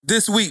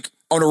This week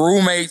on the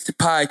Roommates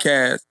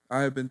podcast,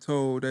 I have been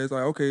told that it's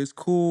like, okay, it's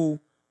cool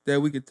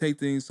that we can take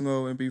things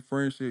slow and be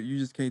friendship. You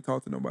just can't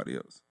talk to nobody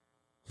else.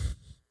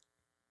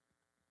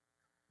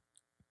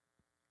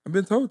 I've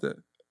been told that.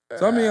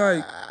 So I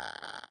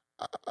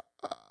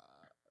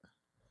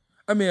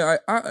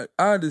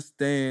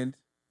understand.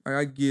 Like,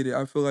 I get it.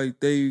 I feel like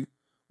they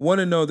want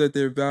to know that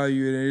they're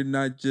valued and they're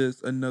not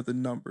just another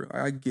number.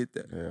 I get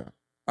that. Yeah.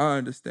 I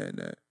understand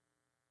that.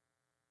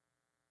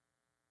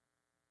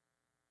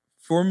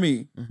 For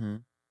me,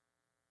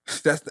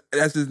 that's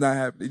just not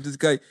happening.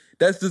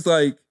 That's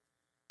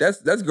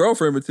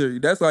girlfriend material.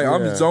 That's like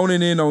I'm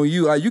zoning in on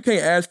you. Like, you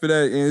can't ask for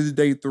that, and it's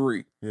day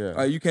 3. Yeah,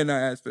 like, you cannot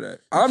ask for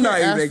that. I'm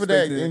not even expecting for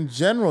that in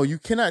general. You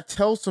cannot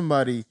tell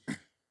somebody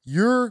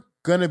you're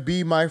gonna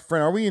be my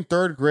friend. Are we in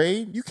 3rd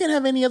grade? You can't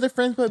have any other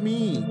friends but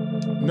me.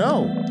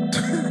 No.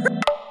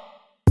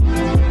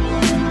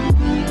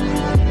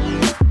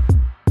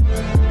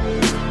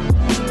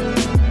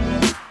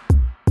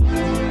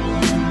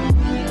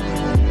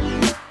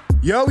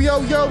 Yo,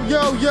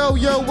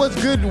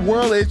 what's good,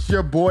 world? It's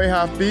your boy,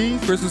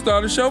 Hafeez. Chris,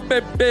 start the show,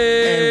 baby.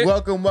 And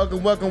welcome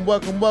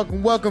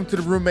to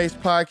the Roommates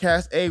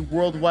podcast, a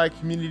worldwide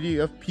community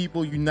of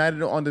people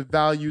united on the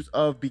values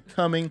of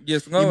becoming,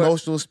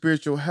 emotional,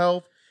 spiritual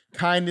health,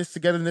 kindness,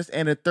 togetherness,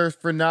 and a thirst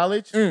for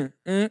knowledge.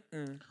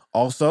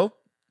 Also,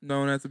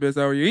 known as the best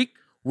hour you eat,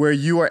 where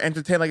you are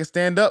entertained like a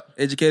stand-up,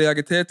 educated like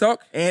a TED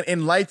Talk, and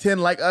enlightened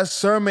like a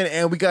sermon.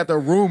 And we got the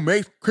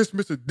Roommates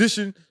Christmas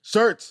edition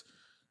shirts.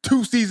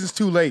 2 seasons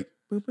too late.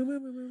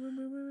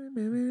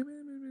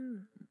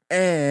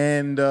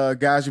 And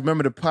guys,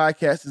 remember the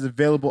podcast is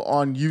available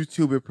on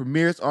YouTube. It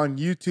premieres on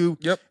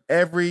YouTube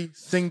every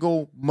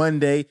single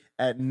Monday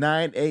at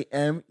 9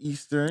 a.m.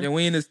 Eastern. Yeah,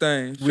 we in this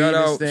thing. Shout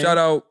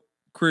out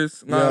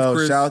Chris.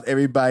 Shout out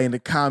everybody in the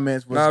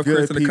comments. What's good,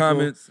 Chris in the people?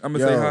 comments. I'm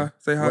going to say hi.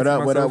 Say hi what to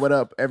up, myself. What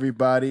up,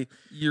 everybody?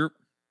 Yep.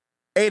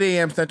 8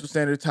 a.m. Central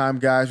Standard Time,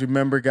 guys.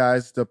 Remember,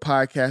 guys, the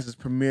podcast is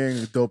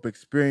premiering a dope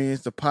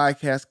experience. The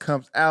podcast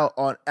comes out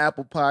on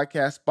Apple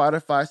Podcasts,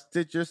 Spotify,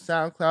 Stitcher,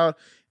 SoundCloud,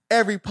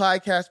 every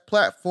podcast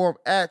platform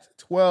at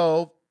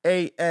 12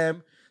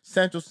 a.m.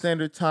 Central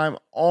Standard Time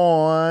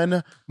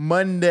on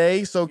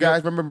Monday. So,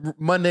 guys, remember,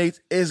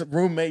 Mondays is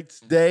Roommates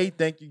Day.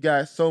 Thank you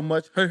guys so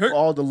much for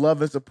all the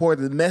love and support,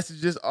 the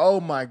messages. Oh,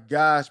 my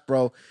gosh,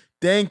 bro.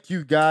 Thank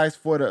you guys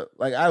for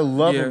I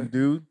love them,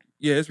 dude.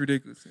 Yeah, it's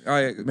ridiculous.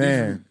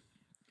 Man.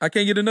 I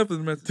can't get enough of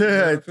the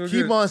messages.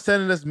 Keep on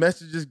sending us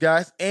messages,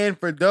 guys. And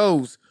for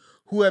those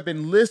who have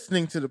been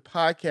listening to the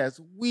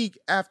podcast week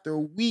after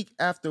week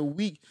after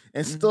week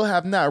and still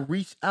have not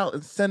reached out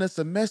and sent us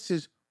a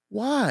message,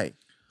 why?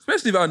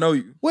 Especially if I know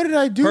you. What did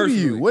I do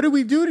personally to you? What did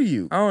we do to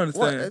you? I don't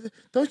understand.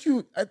 Don't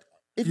you?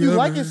 If you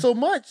like it so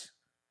much,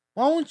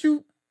 why won't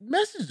you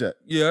message that?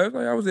 Yeah,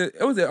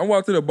 I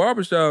walked to the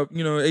barbershop,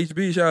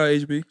 HB, shout out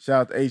HB.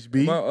 Shout out to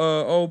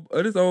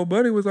HB. This old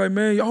buddy was like,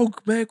 man,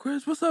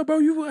 Chris, what's up,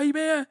 bro? Hey,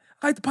 man,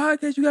 I like the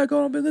podcast you got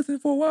going. I've been listening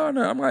for a while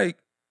now. I'm like,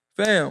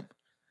 fam.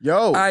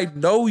 Yo. I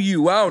know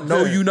you. I don't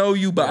know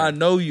you, but I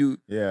know you.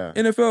 Yeah.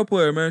 NFL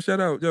player, man. Shout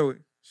out Joey.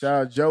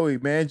 Shout out Joey,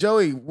 man.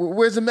 Joey,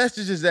 where's the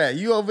messages at?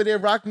 You over there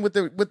rocking with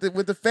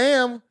the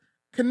fam.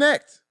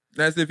 Connect.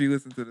 That's if you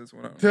listen to this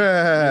one.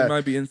 It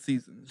might be in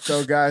season.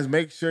 So, guys,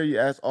 make sure you,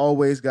 as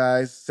always,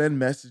 guys, send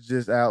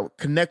messages out.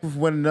 Connect with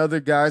one another,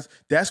 guys.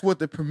 That's what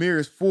the premiere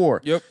is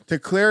for. Yep. To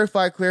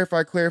clarify.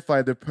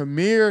 The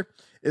premiere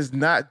is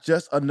not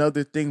just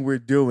another thing we're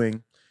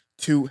doing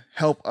to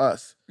help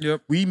us.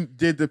 Yep. We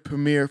did the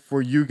premiere for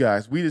you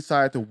guys. We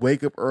decided to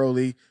wake up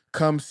early,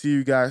 come see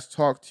you guys,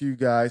 talk to you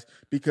guys,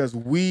 because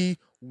we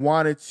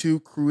wanted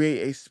to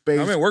create a space.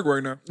 I'm at work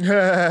right now.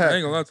 I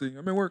ain't gonna lie to you.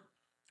 I'm at work.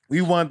 We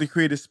wanted to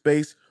create a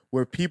space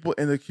where people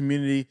in the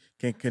community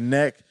can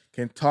connect,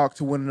 can talk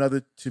to one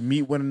another, to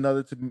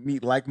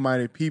meet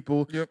like-minded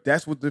people. Yep.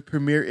 That's what the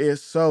premiere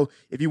is. So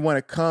if you want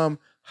to come,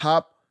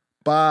 hop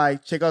by,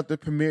 check out the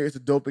premiere. It's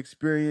a dope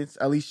experience.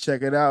 At least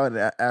check it out.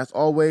 And as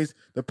always,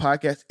 the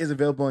podcast is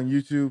available on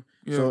YouTube.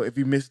 Yep. So if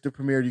you missed the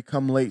premiere, you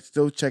come late,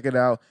 still check it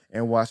out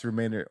and watch the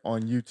remainder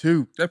on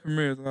YouTube. That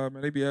premiere is live,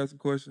 man. They be asking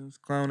questions,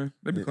 clowning.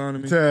 They be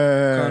clowning me.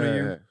 Clowning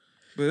you.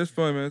 But it's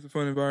fun, man. It's a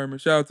fun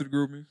environment. Shout out to the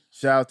group me.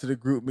 Shout out to the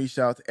group me.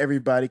 Shout out to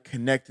everybody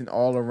connecting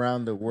all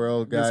around the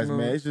world, guys.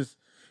 Man, it's just,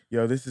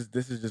 this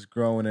is just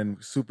growing,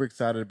 and super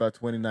excited about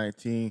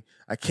 2019.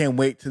 I can't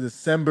wait to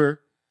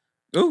December.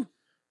 Ooh.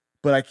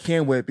 But I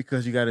can't wait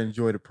because you got to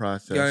enjoy the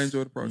process. You got to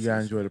enjoy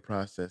the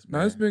process.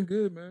 Man. No, it's been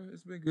good, man.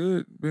 It's been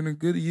good. Been a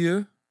good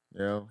year.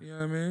 Yo. You know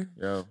what I mean?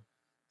 Yo.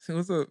 See,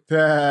 what's up?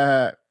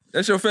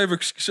 That's your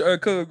favorite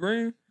color,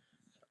 green?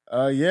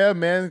 Yeah,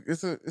 man.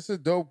 It's a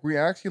dope green.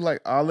 I actually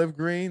like olive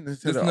green.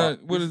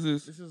 What is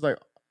this? This is like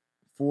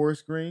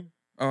forest green.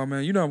 Oh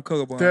man, you know I'm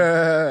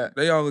colorblind.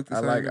 They all look the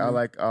same. I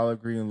like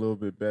olive green a little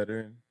bit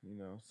better,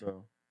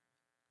 so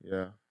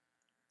yeah.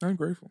 I'm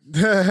grateful.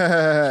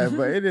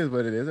 But it is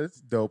what it is.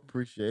 It's dope.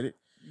 Appreciate it.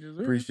 Yes,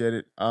 appreciate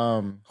it.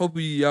 Hope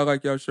y'all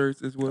like y'all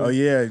shirts as well. Oh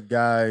yeah,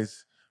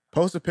 guys.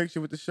 Post a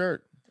picture with the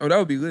shirt. Oh, that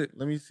would be lit.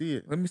 Let me see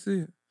it.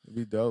 It'd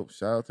be dope.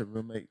 Shout out to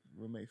Roommate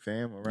roommate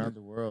fam around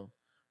the world,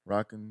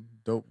 rocking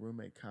dope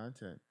roommate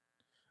content.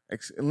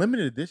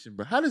 Limited edition,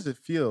 but how does it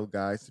feel,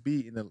 guys, to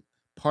be in a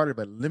part of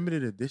a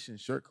limited edition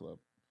shirt club?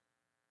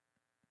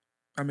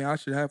 I mean, I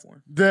should have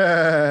one. So,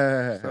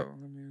 So,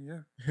 I mean,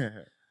 yeah.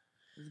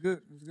 It's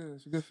good. It's good.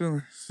 It's a good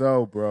feeling.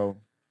 So, bro.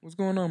 What's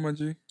going on, my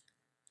G?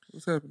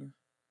 What's happening?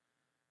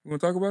 You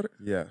want to talk about it?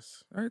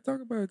 Yes. All right, talk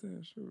about it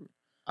then. Sure. You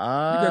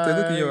got got that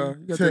look in your eye.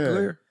 You got that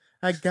glare.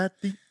 I got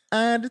the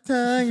eye of the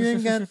tiger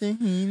and got the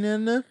heat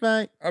in the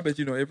fight. I bet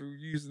you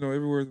used to know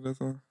every word of that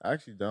song. I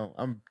actually don't.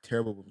 I'm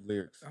terrible with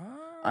lyrics.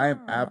 I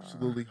am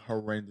absolutely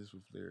horrendous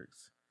with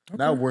lyrics. Okay.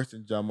 Not worse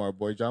than John Mark.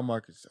 Boy, John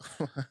Mark is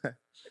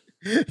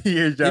He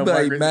be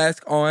like,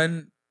 mask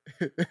on.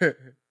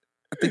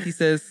 I think he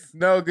says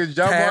no, because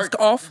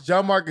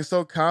John Mark is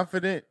so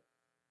confident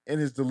in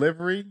his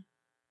delivery,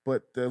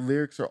 but the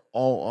lyrics are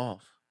all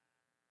off.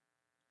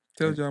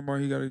 Tell John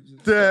Mark he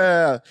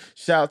gotta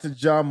shout out to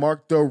John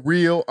Mark, the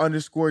real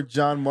 _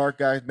 John Mark,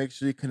 guys. Make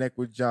sure you connect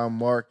with John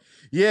Mark.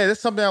 Yeah, that's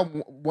something I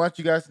want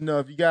you guys to know.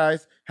 If you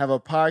guys have a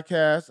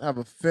podcast, have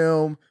a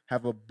film,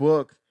 have a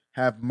book,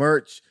 have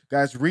merch,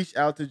 guys, reach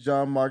out to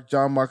John Mark.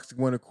 John Mark is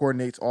the one who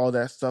coordinates all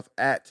that stuff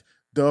at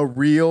the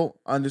real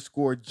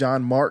 _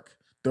 John Mark.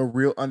 The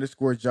real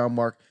 _ John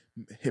Mark.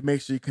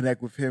 Make sure you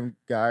connect with him,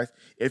 guys.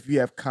 If you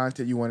have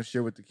content you want to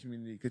share with the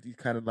community, because he's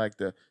kind of like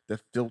the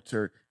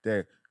filter,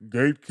 the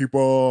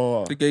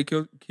gatekeeper. The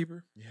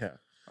gatekeeper? Yeah.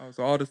 Oh,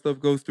 so all this stuff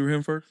goes through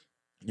him first?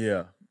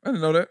 Yeah. I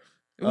didn't know that.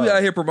 We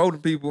out here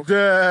promoting people.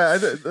 Yeah.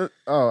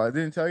 I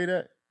didn't tell you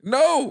that?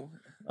 No.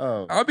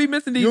 Oh. I'll be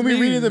missing these. You want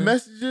me reading the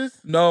messages?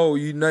 No,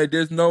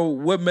 there's no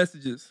what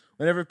messages.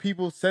 Whenever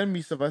people send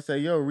me stuff, I say,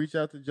 yo, reach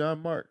out to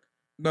John Mark.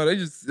 No, they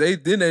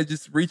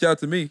just reach out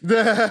to me.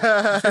 Like,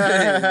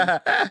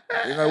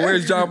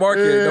 where's John Mark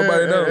at?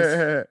 Nobody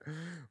knows.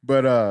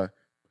 But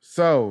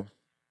so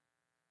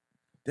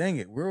dang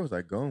it, where was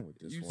I going with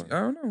this one?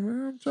 I don't know,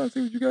 man. I'm trying to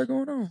see what you got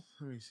going on.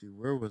 Let me see.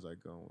 Where was I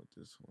going with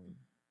this one?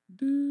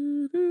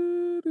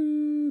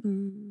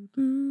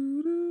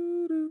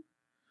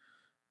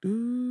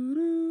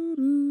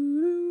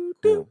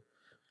 Cool.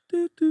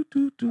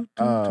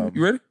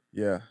 You ready?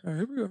 Yeah. All right,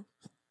 here we go.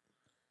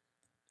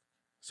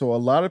 So a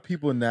lot of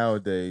people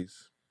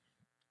nowadays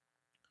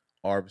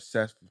are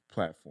obsessed with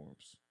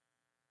platforms.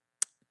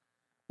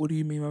 What do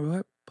you mean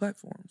by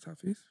platforms,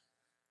 Hafeez?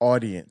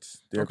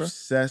 Audience. They're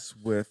obsessed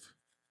with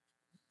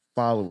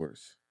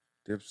followers.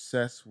 They're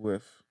obsessed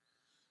with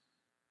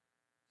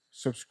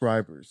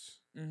subscribers.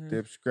 Mm-hmm.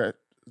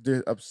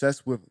 They're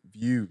obsessed with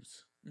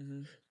views.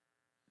 Mm-hmm.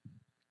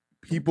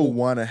 People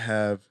want to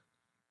have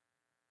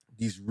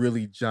these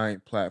really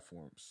giant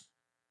platforms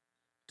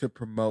to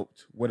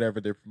promote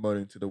whatever they're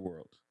promoting to the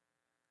world.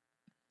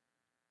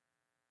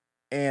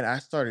 And I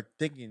started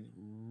thinking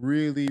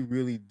really,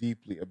 really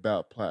deeply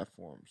about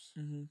platforms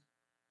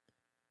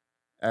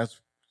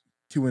as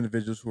two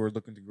individuals who are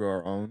looking to grow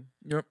our own.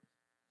 Yep.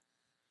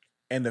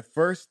 And the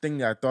first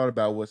thing I thought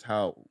about was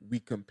how we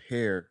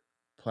compare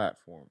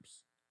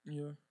platforms.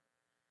 Yeah.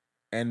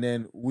 And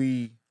then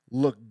we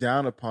look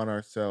down upon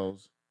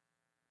ourselves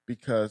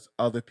because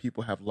other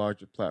people have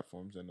larger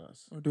platforms than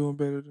us. Or doing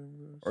better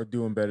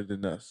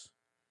than us.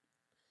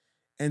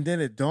 And then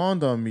it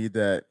dawned on me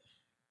that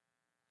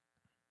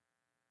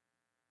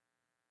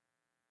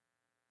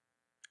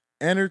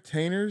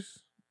entertainers,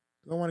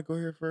 do I want to go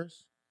here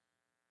first?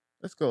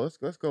 Let's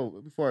go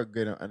before I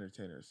get on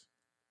entertainers.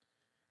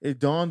 It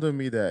dawned on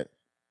me that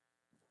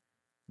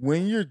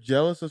when you're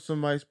jealous of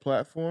somebody's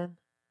platform,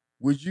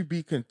 would you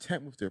be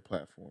content with their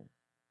platform?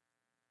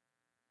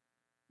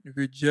 If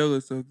you're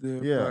jealous of their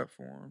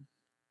platform,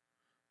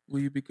 will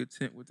you be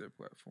content with their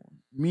platform?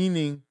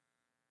 Meaning,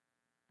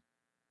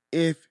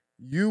 if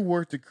you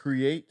were to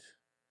create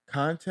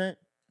content,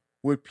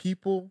 would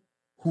people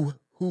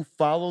who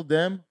follow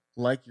them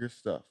like your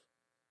stuff?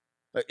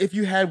 Like, if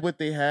you had what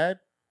they had,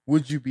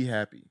 would you be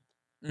happy?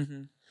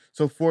 Mm-hmm.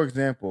 So, for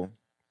example,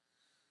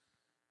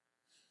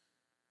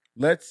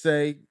 let's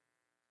say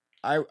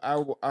I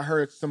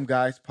heard some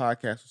guy's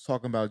podcast was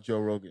talking about Joe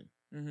Rogan.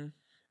 Mm-hmm.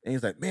 And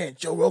he's like, man,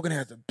 Joe Rogan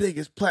has the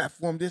biggest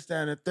platform, this,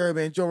 that, and the third,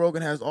 man. Joe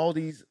Rogan has all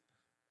these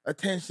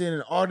attention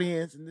and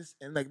audience and this,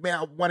 and like, man,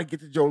 I want to get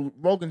to Joe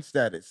Rogan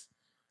status.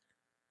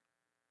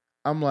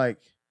 I'm like,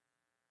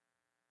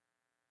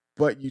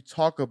 but you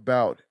talk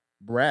about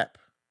rap.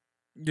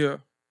 Yeah.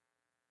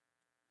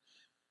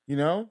 You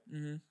know?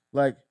 Mm-hmm.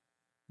 Like,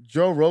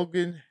 Joe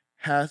Rogan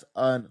has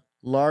a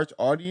large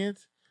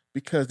audience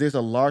because there's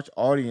a large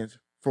audience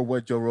for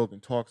what Joe Rogan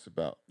talks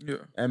about. Yeah.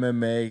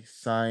 MMA,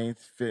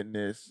 science,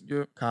 fitness,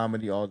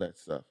 comedy, all that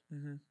stuff.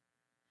 Mm-hmm.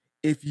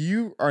 If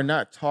you are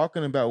not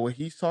talking about what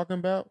he's talking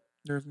about,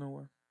 there's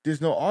no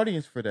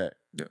audience for that.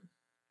 Yeah.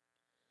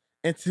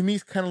 And to me,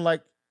 it's kind of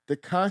like the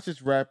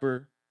conscious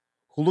rapper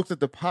who looks at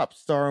the pop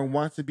star and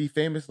wants to be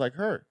famous like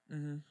her.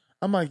 Mm-hmm.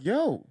 I'm like,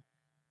 yo,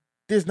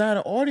 there's not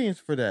an audience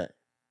for that.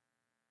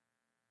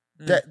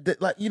 Mm-hmm.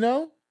 That like, you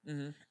know?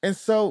 Mm-hmm. And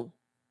so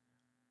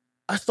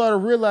I started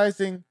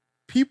realizing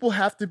people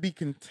have to be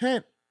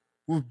content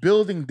with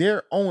building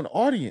their own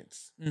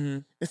audience Mm-hmm.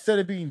 instead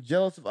of being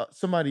jealous of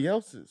somebody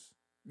else's.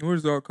 Where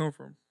does it all come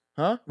from?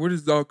 Huh? Where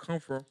does it all come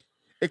from?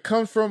 It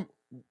comes from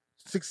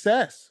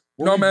success.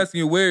 No, I'm asking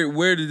you,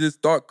 where did this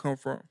thought come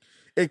from?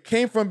 It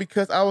came from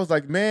because I was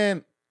like,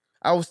 man,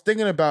 I was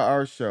thinking about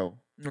our show.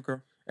 Okay.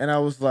 And I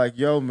was like,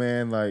 yo,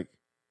 man, like,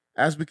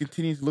 as we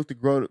continue to look to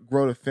grow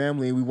the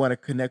family and we want to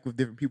connect with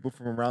different people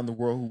from around the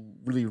world who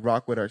really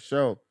rock with our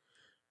show,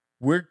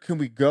 where can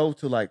we go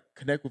to like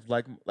connect with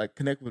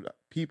connect with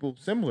people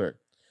similar?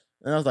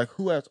 And I was like,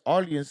 who has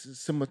audiences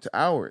similar to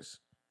ours?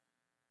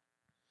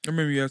 I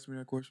remember you asked me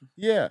that question.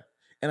 Yeah.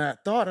 And I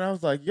thought, and I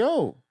was like,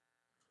 yo,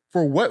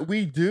 for what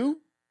we do,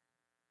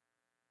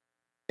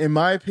 in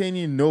my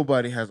opinion,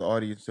 nobody has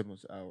audience similar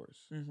to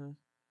ours. Mm-hmm.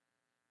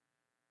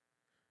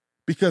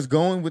 Because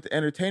going with the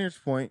entertainer's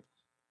point,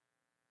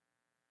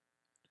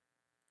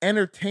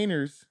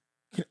 entertainers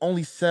can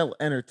only sell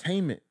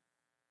entertainment,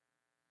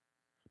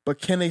 but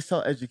can they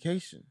sell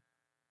education?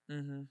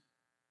 Mm-hmm.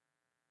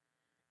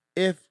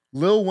 If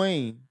Lil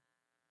Wayne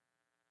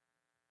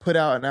put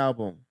out an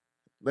album,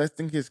 let's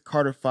think his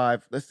Carter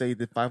 5, let's say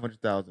the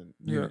 500,000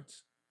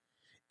 units.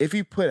 If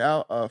he put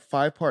out a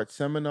 5-part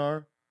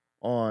seminar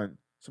on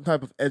some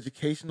type of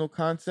educational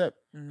concept,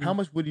 how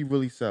much would he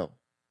really sell?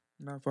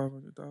 Not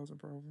 500,000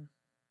 probably.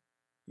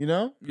 You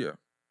know? Yeah.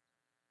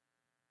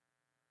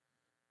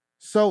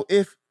 So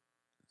if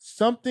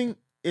something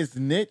is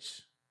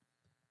niche,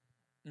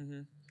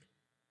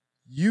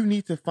 you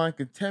need to find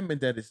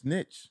contentment that is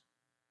niche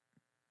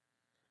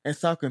and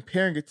stop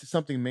comparing it to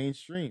something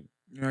mainstream.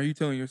 Are you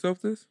telling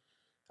yourself this?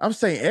 I'm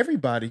saying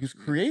everybody who's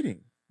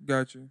creating.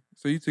 Gotcha.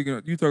 So you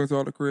talking to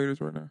all the creators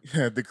right now?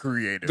 Yeah, the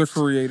creators. The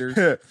creators.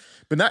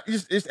 But not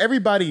just it's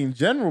everybody in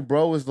general,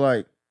 bro. Is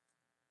like,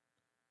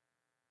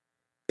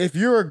 if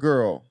you're a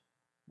girl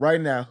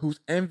right now who's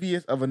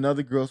envious of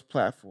another girl's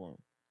platform,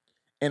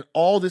 and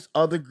all this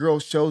other girl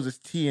shows is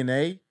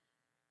TNA,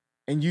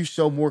 and you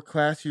show more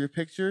classier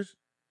pictures,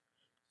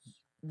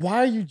 why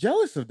are you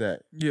jealous of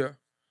that? Yeah.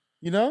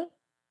 You know?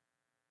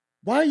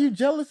 Why are you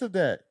jealous of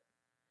that?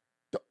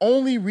 The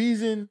only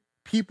reason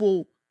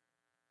people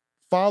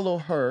follow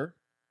her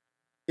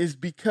is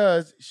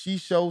because she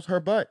shows her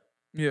butt.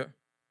 Yeah.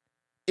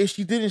 If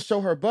she didn't show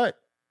her butt,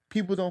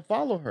 people don't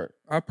follow her.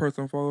 I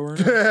personally follow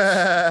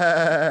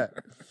her.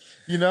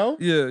 You know?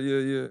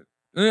 Yeah.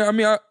 I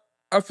mean,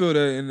 I feel that,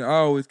 and I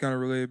always kind of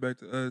relate it back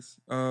to us.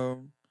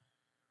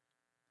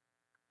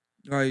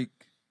 Like,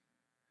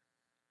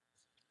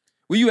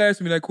 when you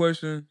asked me that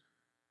question,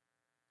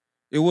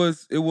 it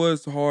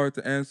was hard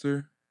to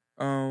answer,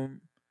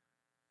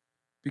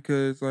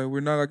 because like we're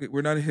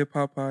not a hip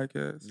hop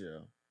podcast. Yeah.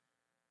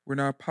 We're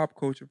not a pop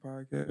culture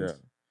podcast. Yeah.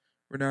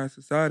 We're not a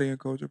society and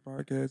culture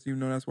podcast,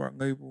 even though that's our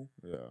label.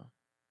 Yeah.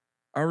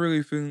 I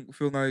really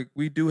feel like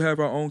we do have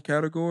our own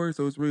category,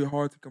 so it's really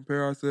hard to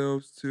compare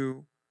ourselves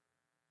to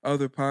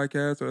other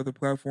podcasts or other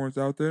platforms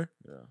out there.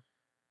 Yeah.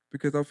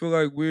 Because I feel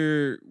like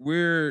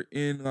we're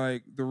in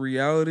like the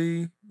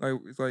reality, like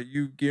it's like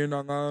you getting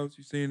our lives,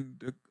 you seeing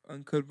the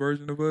uncut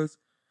version of us,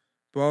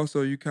 but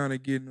also you kind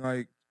of getting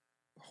like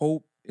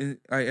hope in,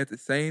 like at the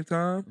same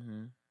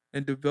time,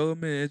 and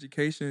development and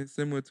education is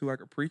similar to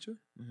like a preacher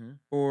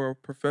or a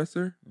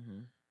professor,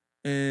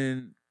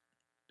 and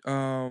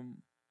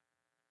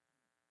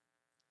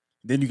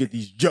then you get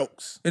these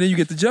jokes, and then you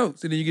get the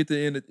jokes, and then you get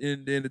the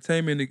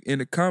entertainment and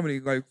the comedy,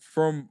 like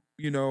from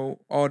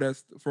all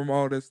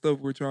that stuff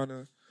we're trying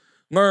to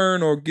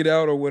learn or get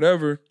out or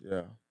whatever.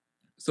 Yeah.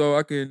 So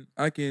I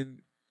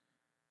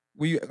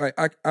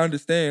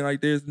understand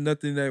like there's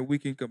nothing that we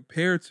can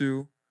compare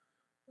to,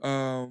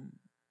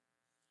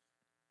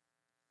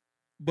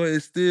 but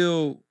it's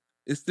still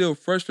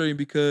frustrating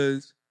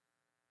because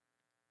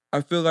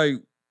I feel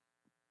like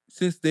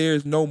since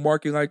there's no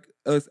market like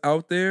us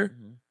out there,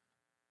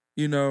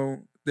 that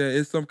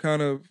it's some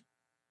kind of,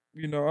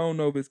 I don't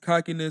know if it's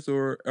cockiness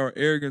or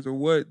arrogance or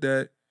what,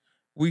 that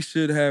we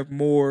should have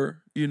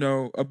more,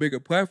 a bigger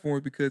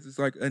platform, because it's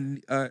like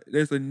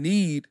there's a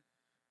need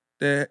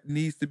that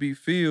needs to be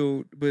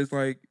filled, but it's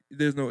like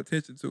there's no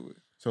attention to it.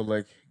 So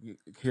like,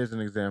 here's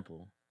an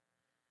example.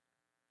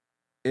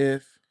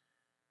 If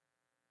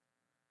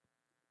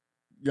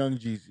Young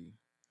Jeezy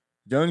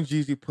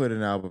put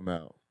an album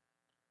out,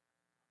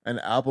 an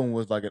album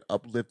was like an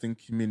uplifting,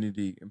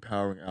 community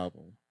empowering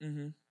album.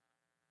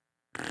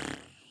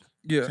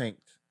 Yeah.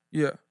 Tanked.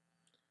 Yeah.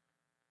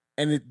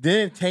 And it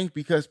didn't tank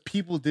because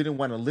people didn't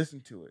want to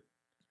listen to it.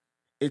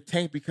 It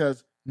tanked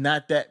because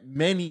not that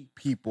many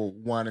people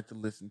wanted to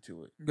listen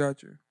to it.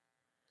 Gotcha.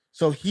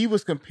 So he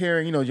was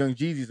comparing, Young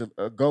Jeezy's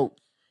a GOAT.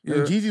 Yeah.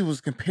 Young Jeezy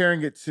was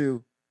comparing it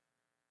to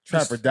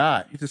Trap or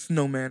Die. It's a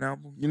Snowman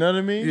album. You know what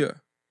I mean? Yeah.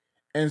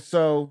 And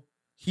so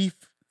he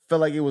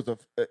felt like it was a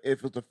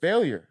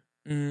failure.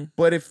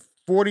 But if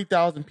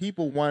 40,000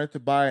 people wanted to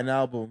buy an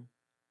album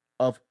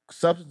of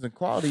substance and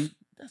quality,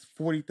 that's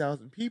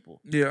 40,000 people.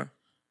 Yeah.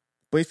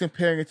 But he's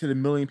comparing it to the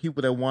million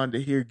people that wanted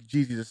to hear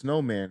Jeezy's a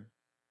Snowman.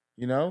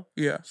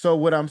 Yeah. So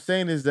what I'm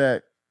saying is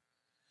that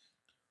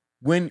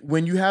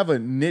when you have a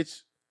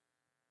niche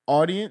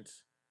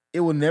audience, it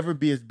will never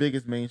be as big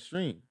as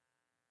mainstream.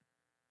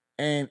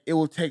 And it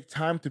will take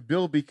time to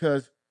build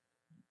because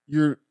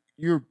you're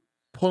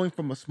pulling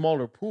from a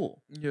smaller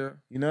pool. Yeah.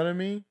 You know what I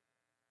mean?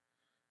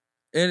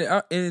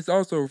 And it's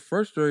also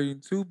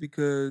frustrating too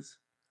because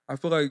I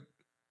feel like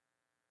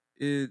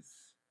it's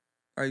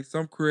like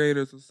some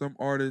creators or some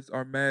artists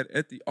are mad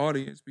at the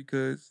audience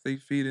because they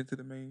feed into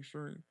the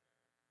mainstream.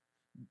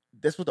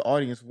 That's what the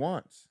audience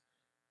wants.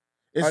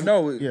 I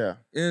know. Yeah.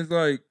 It's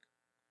like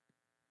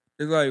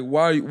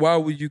why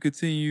would you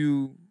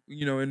continue,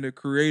 in the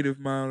creative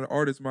mind, the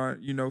artist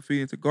mind,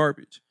 feed into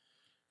garbage?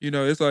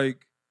 It's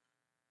like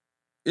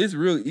it's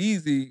real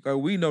easy. Like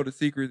we know the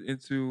secret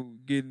into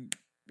getting,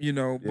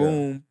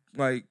 boom,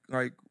 like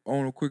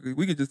on a quickly.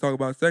 We could just talk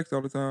about sex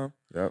all the time.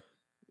 Yep.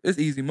 It's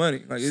easy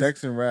money. Like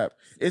sex and rap.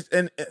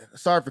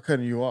 Sorry for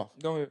cutting you off.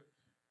 Go ahead.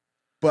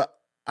 But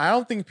I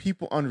don't think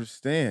people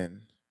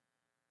understand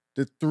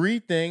the 3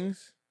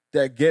 things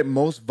that get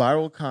most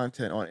viral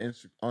content on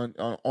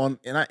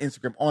not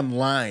Instagram,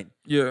 online.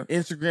 Yeah.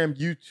 Instagram,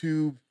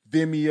 YouTube,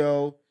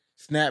 Vimeo,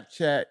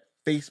 Snapchat,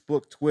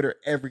 Facebook, Twitter,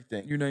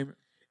 everything. You name it.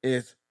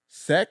 Is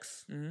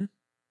sex,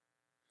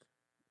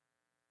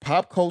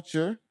 pop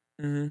culture,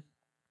 and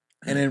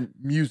then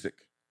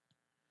music.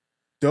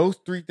 Those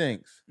 3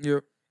 things.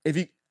 Yep.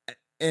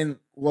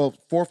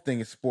 Fourth thing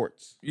is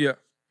sports. Yeah.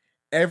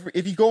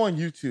 If you go on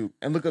YouTube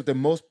and look up the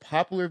most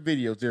popular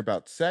videos, they're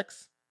about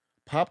sex,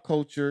 pop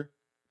culture,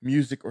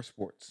 music, or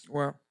sports.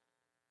 Wow.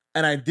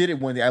 And I did it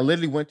one day. I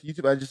literally went to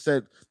YouTube. I just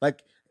said, I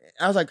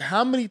was like,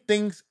 how many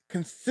things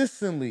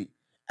consistently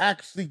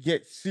actually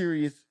get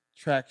serious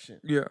traction?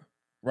 Yeah.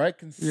 Right?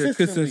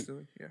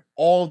 Consistently. Yeah.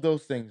 All of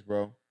those things,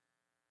 bro.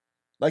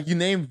 Like you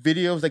name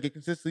videos that get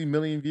consistently 1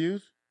 million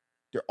views.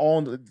 They're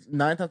all 9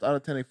 times out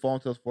of 10, they fall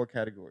into those 4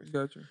 categories.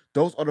 Gotcha.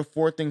 Those are the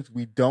 4 things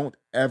we don't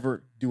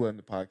ever do on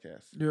the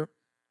podcast. Yep.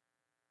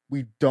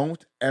 We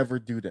don't ever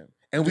do them.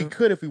 And we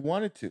could if we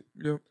wanted to.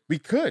 Yep. We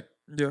could.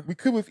 Yeah. We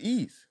could with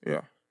ease.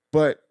 Yeah.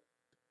 But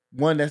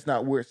one, that's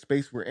not where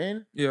space we're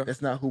in. Yeah.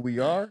 That's not who we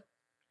are.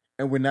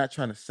 And we're not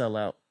trying to sell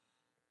out.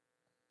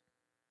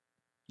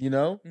 You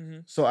know? Mm-hmm.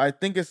 So I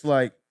think it's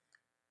like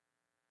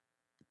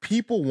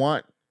people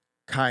want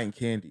cotton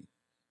candy.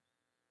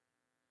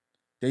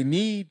 They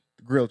need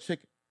grilled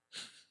chicken.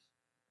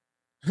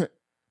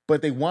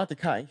 But they want the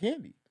cotton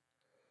candy.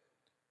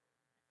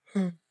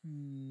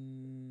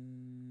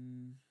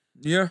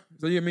 Yeah.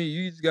 So you mean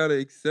you just gotta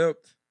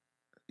accept,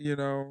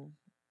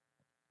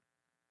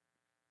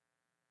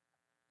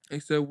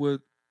 accept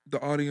what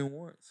the audience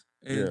wants.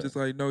 And just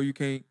like, no, you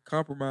can't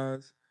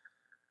compromise.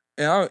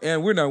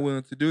 And we're not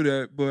willing to do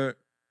that, but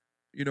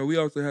we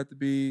also have to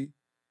be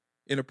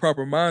in a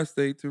proper mind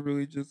state to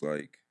really just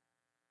like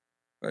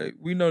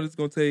we know this is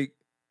gonna take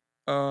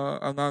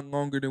a lot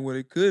longer than what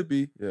it could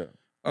be. Yeah.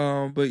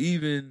 But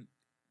even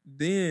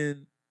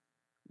then,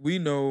 we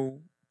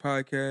know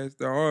podcasts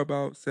that are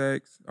about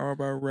sex, are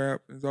about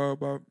rap, it's all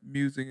about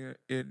music,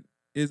 and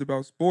is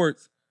about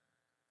sports.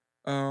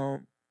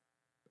 And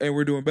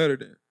we're doing better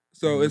than.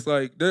 So it's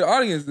like the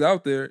audience is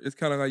out there. It's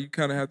kind of like you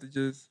kind of have to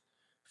just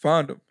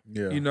find them,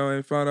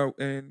 and find out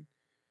and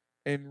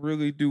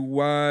really do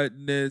wide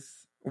net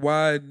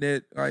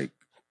like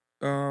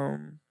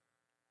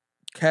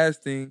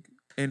casting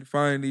and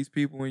find these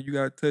people, and you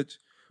got to touch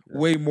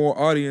way more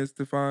audience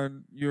to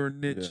find your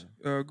niche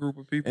group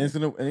of people. And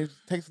it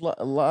takes a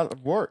lot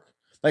of work.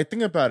 Like,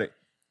 think about it.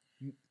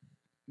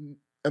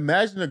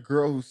 Imagine a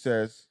girl who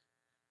says,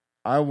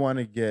 I want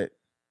to get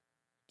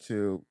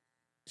to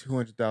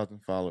 200,000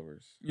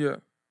 followers. Yeah.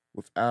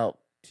 Without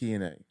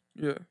TNA.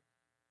 Yeah.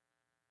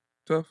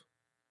 Tough.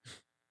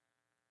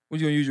 What,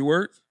 you gonna use your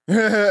words?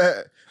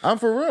 I'm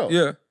for real.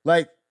 Yeah.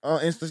 Like,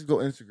 let's go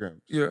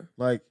Instagram. Yeah.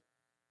 Like,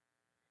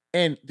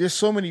 and there's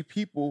so many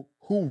people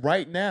who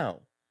right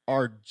now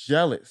are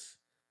jealous.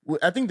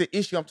 I think the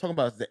issue I'm talking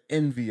about is the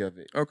envy of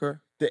it. Okay.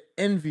 The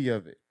envy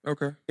of it.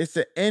 Okay. It's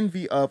the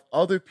envy of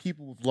other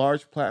people with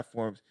large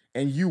platforms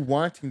and you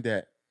wanting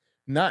that,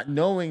 not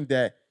knowing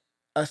that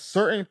a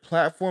certain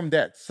platform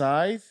that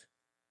size,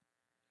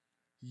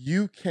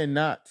 you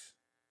cannot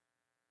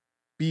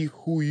be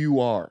who you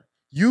are.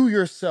 You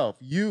yourself,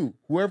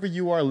 whoever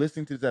you are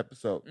listening to this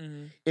episode,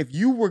 if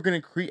you were going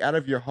to create out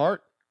of your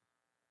heart,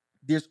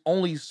 there's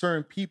only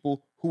certain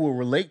people who will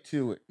relate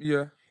to it.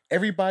 Yeah.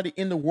 Everybody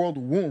in the world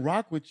won't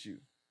rock with you.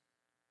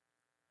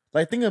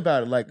 Like, think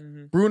about it. Like,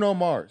 Bruno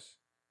Mars,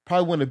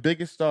 probably one of the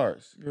biggest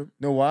stars. Yep.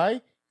 Know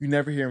why? You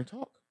never hear him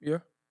talk. Yeah.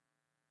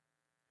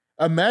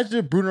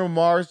 Imagine Bruno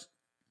Mars,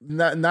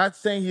 not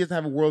saying he doesn't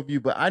have a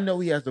worldview, but I know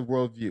he has a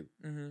worldview.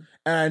 And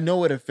I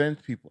know it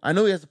offends people. I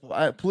know he has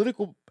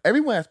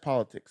everyone has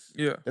politics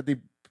that they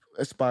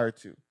aspire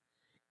to.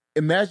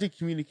 Imagine he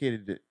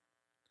communicated it.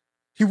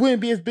 He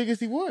wouldn't be as big as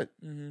he would.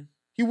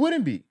 He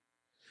wouldn't be.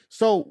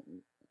 So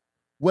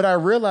what I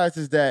realized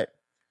is that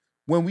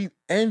when we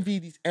envy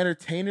these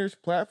entertainers'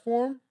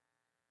 platform,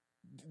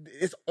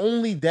 it's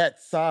only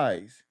that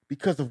size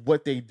because of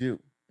what they do.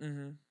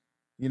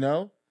 You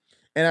know?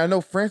 And I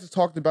know Francis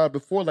talked about it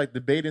before, like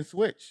the bait and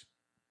switch.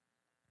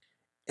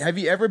 Have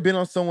you ever been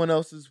on someone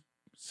else's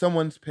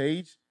someone's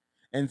page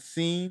and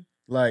seen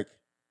like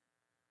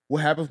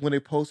what happens when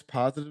they post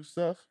positive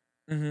stuff,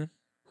 mm-hmm.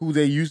 who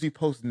they usually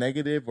post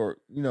negative or,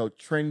 you know,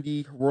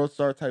 trendy world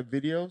star type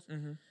videos,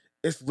 Mm-hmm.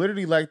 it's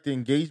literally like the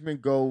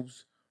engagement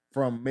goes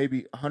from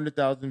maybe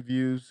 100,000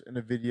 views in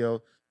a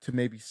video to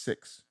maybe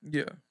 6.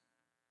 Yeah.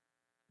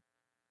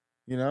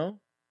 You know?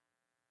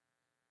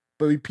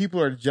 But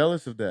people are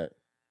jealous of that.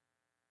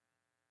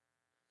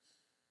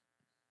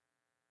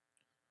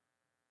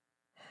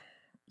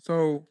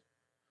 So,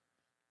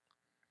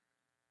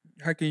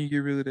 how can you get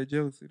rid of that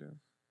jealousy then?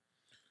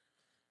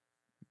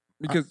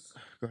 Because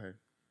go ahead.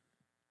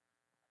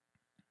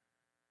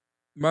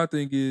 My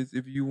thing is,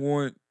 if you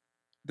want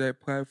that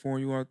platform,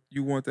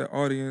 you want that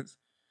audience,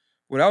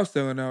 without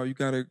selling out, you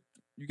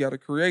gotta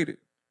create it,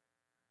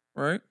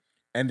 right?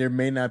 And there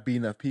may not be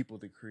enough people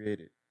to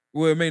create it.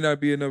 Well, it may not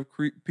be enough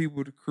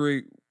people to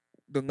create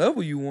the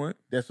level you want.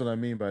 That's what I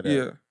mean by that.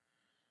 Yeah.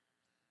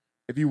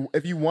 If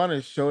you want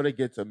a show that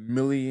gets 1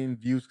 million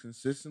views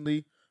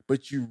consistently,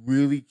 but you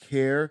really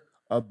care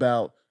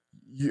about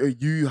Yu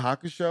Yu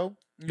Hakusho,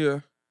 yeah.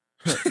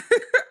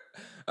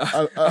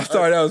 I'm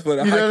sorry, that was for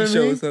the hockey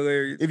show. It's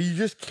hilarious. If you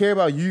just care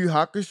about Yu Yu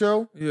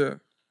Hakusho, yeah,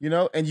 you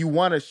know, and you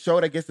want a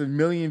show that gets 1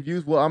 million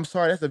views, well, I'm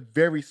sorry, that's a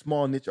very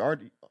small niche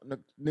audience.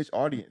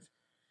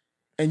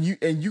 And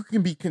you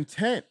can be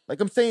content. Like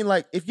I'm saying,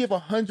 like if you have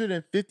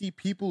 150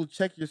 people who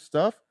check your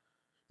stuff,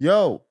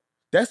 yo,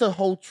 that's a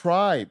whole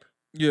tribe.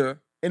 Yeah.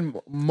 In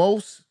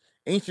most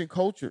ancient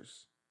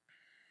cultures.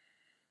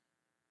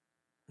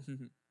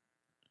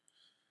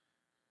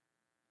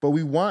 But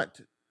we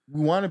want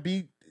to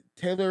be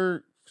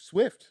Taylor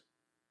Swift.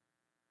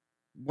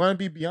 We want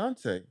to be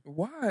Beyonce.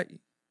 Why?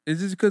 Is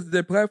this because of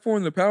their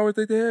platform, the power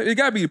that they have? It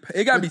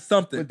gotta be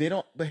something. But they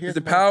don't. But here's the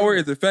power.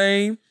 Is it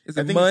fame? Is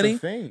it money?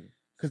 It's the fame.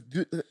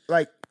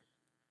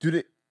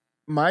 Because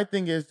my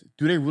thing is,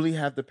 do they really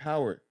have the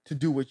power to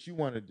do what you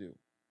want to do?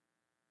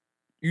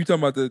 You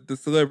talking about the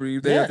celebrity?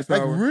 They have the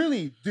power. Like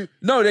really?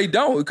 No, they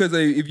don't. Because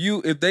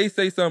if they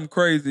say something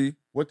crazy,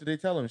 what do they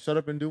tell them? Shut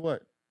up and do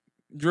what?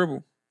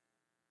 Dribble.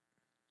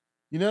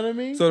 You know what I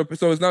mean? So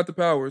it's not the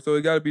power. So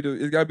it gotta be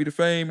the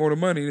fame or the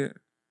money, then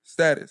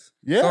status.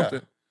 Yeah.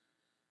 Something.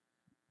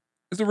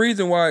 It's a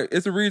reason why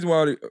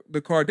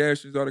the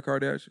Kardashians are the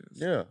Kardashians.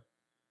 Yeah.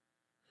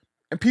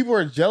 And people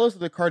are jealous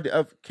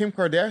of Kim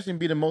Kardashian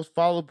being the most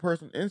followed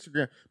person on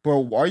Instagram.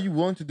 But are you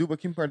willing to do what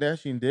Kim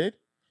Kardashian did?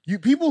 You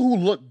people who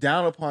look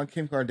down upon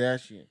Kim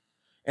Kardashian,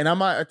 and I'm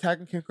not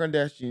attacking Kim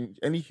Kardashian.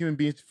 Any human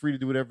being is free to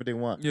do whatever they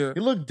want. Yeah.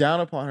 They look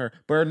down upon her,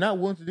 but are not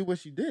willing to do what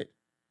she did.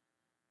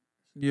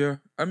 Yeah.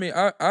 I mean,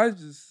 I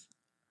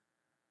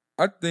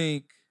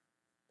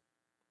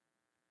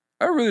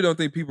really don't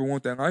think people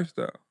want that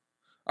lifestyle.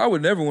 I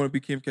would never want to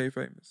be Kim K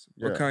famous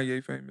or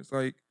Kanye famous.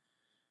 Like,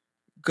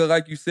 cause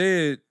like you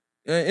said,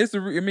 you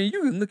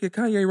can look at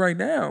Kanye right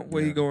now,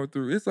 what he going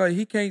through. It's like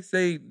he can't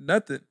say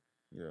nothing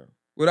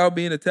without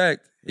being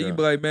attacked. He can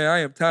be like, man, I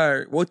am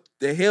tired. What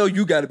the hell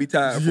you got to be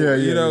tired for?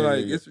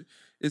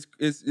 It's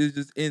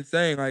just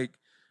insane. Like,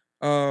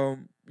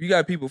 you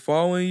got people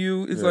following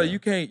you. It's like you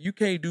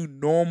can't do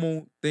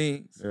normal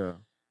things. Yeah.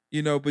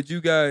 You know, but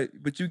you get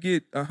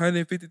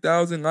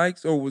 150,000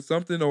 likes or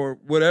something or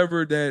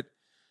whatever that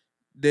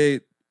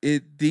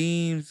it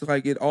deems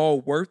like it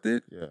all worth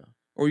it. Yeah.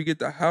 Or you get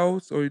the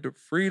house or the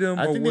freedom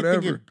or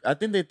whatever. I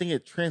think they think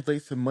it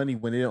translates to money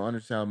when they don't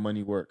understand how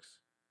money works.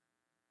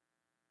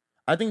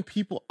 I think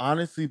people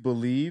honestly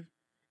believe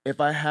if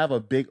I have a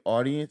big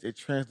audience, it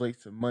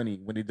translates to money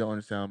when they don't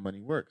understand how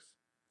money works.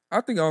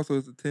 I think also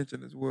it's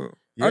attention as well.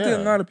 Yeah. I think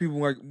a lot of people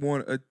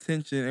want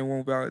attention and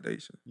want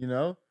validation. You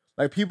know?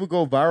 Like people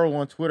go viral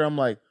on Twitter. I'm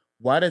like,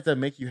 why does that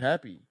make you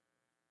happy?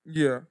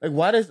 Yeah.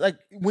 Like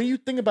when you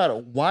think about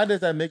it, why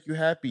does that make you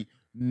happy?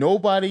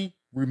 Nobody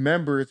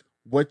remembers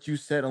what you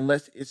said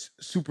unless it's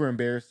super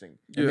embarrassing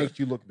and makes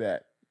you look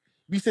bad.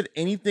 If you said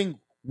anything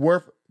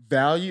worth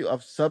value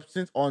of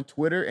substance on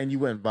Twitter and you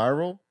went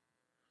viral,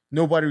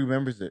 nobody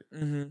remembers it.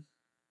 Mm-hmm.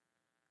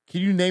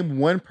 Can you name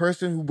one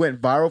person who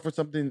went viral for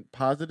something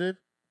positive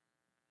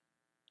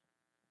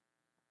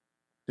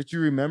that you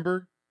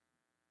remember?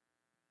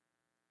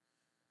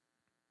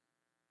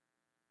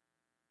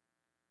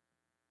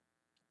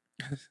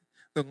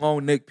 The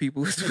long neck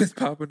people is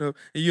popping up,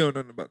 and you don't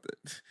know nothing about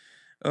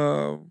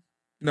that.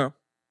 No,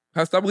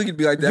 stop looking at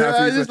me like that.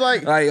 Yeah, just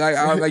like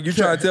you're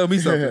trying to tell me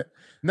something.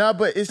 Nah,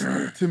 but it's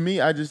to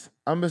me. I'm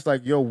just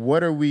like, yo,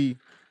 what are we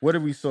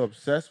so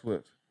obsessed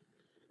with?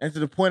 And to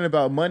the point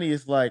about money,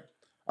 it's like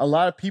a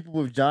lot of people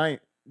with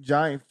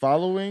giant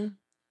following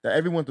that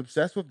everyone's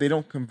obsessed with, they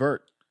don't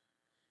convert.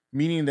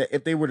 Meaning that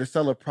if they were to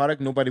sell a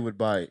product, nobody would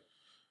buy it.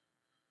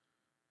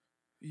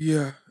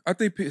 Yeah, I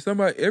think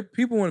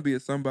people want to be a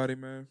somebody,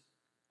 man.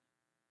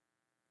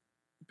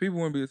 People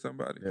want to be a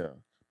somebody. Yeah,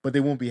 but they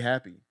won't be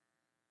happy.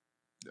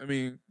 I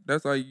mean,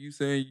 that's like you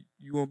saying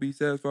you won't be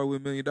satisfied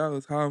with $1 million.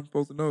 How am I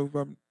supposed to know if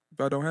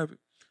I don't have it?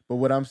 But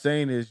what I'm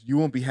saying is, you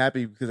won't be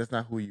happy because that's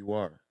not who you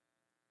are.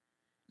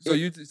 So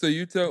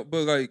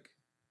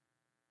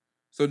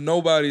so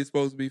nobody is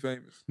supposed to be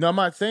famous. No, I'm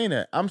not saying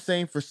that. I'm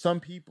saying for some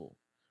people.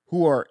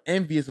 who are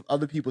envious of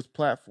other people's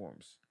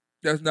platforms.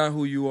 That's not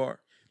who you are.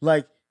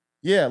 Like,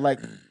 yeah, like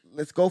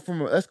let's go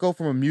from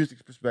a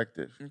music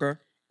perspective. Okay.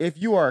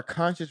 If you are a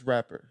conscious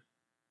rapper,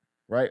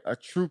 right, a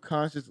true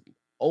conscious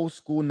old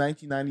school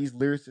 1990s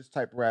lyricist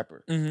type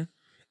rapper, Mm-hmm.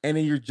 and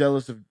then you're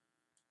jealous of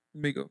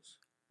Migos,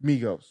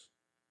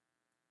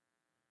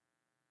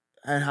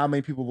 and how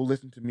many people will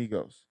listen to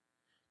Migos.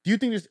 Do you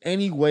think there's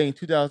any way in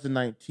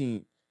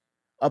 2019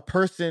 a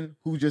person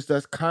who just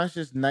does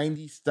conscious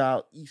 90s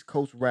style East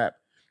Coast rap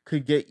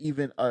could get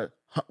even a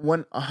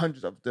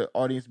hundredth of the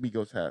audience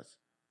Migos has?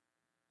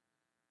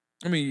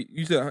 I mean,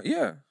 you said,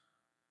 yeah.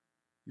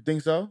 You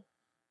think so?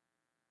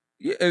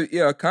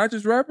 Yeah, a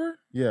conscious rapper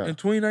Yeah. in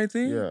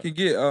 2019 can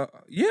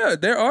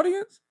get, their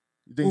audience.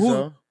 You think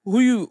so?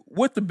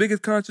 What's the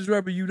biggest conscious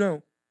rapper you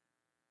know?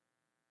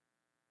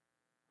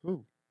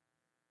 Who?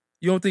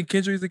 You don't think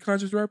Kendrick's a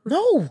conscious rapper?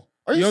 No.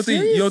 Are you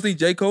serious? You don't think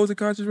J. Cole's a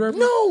conscious rapper?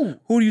 No.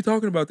 Who are you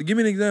talking about? Give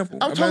me an example.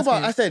 I'm talking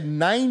about, I said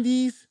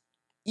 90s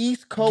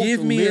East Coast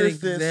Give me an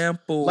lyricists,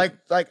 example. Like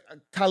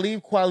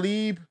Talib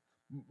Kweli,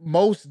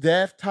 Mos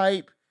Def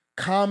type,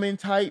 Common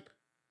type.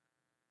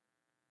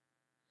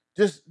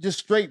 Just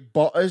straight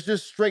it's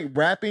just straight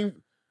rapping.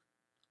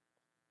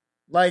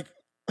 Like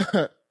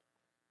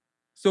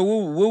So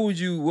what would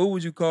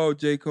you call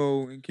J.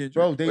 Cole and Kendrick?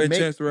 Bro,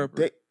 Chance the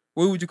Rapper?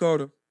 What would you call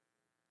them?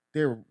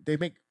 They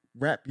make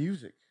rap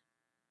music.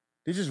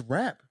 They just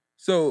rap.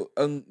 So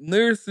a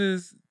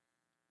lyricist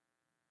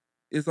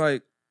is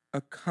like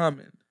a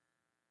common.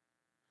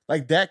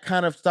 Like that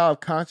kind of style of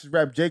conscious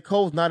rap. J.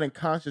 Cole's not in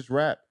conscious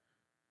rap.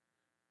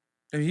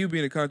 And he would be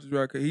in a conscious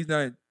rap because he's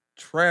not in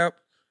trap.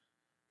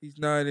 He's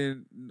not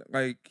in,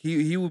 like,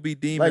 he would be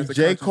deemed like as a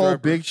J. Cole, rapper.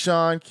 Big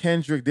Sean,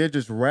 Kendrick, they're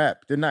just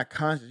rap. They're not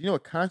conscious. You know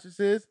what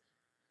conscious is?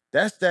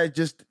 That's that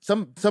just,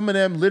 some of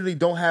them literally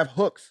don't have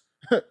hooks.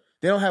 They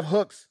don't have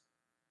hooks.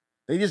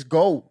 They just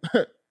go.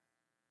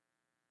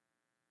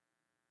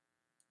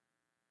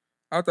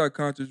 I thought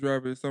conscious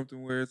rapper is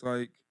something where it's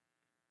like,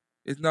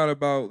 it's not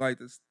about like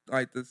this.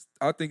 I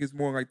think it's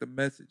more like the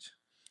message.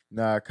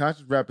 Nah,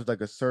 conscious rap is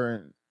like a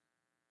certain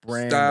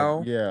brand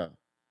style. Yeah.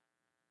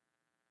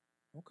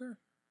 Okay.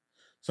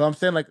 So I'm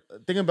saying, like,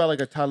 thinking about like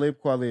a Talib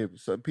Kweli,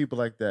 so people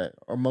like that,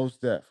 or Mos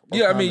Def.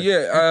 Yeah, I mean, yeah.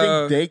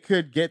 You think they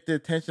could get the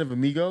attention of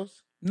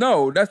Amigos?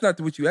 No, that's not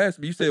what you asked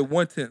me. You said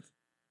 1/10.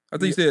 I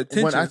think you said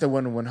attention. I said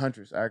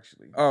 1/100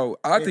 actually. Oh,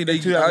 I think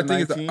it's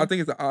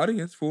an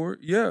audience for it.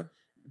 Yeah,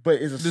 but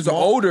there's an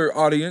older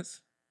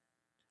audience.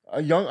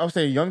 I'm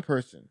saying a young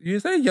person. You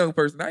didn't say a young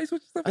person. Now you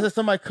switch stuff. I said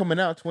somebody coming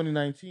out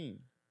 2019.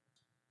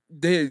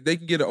 They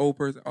can get an old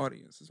person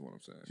audience. Is what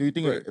I'm saying. So you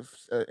think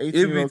an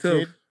 18-year-old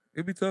kid?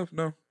 It'd be tough.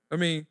 No, I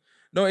mean,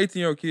 no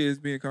 18-year-old kid is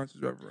being a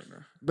conscious rapper right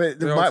now.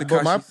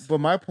 But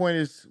my point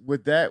is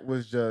with that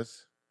was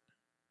just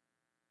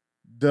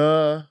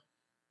the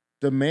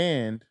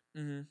demand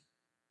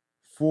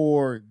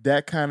for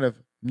that kind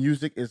of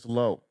music is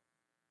low.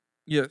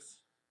 Yes.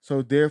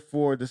 So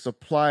therefore, the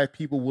supply of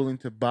people willing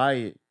to buy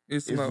it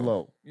is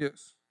low.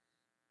 Yes.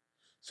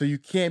 So you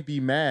can't be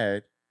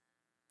mad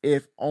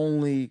if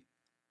only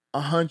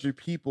 100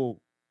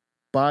 people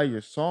buy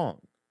your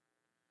song.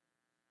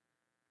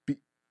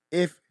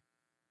 If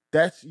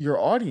that's your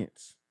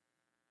audience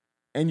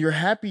and you're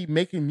happy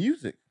making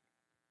music.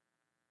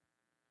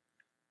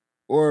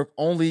 Or if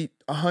only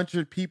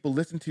 100 people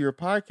listen to your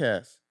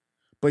podcast,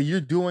 but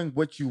you're doing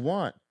what you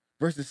want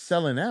versus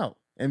selling out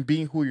and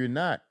being who you're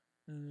not.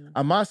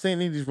 I'm not saying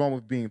anything's wrong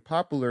with being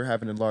popular,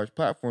 having a large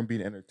platform,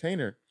 being an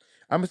entertainer.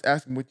 I'm just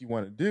asking what you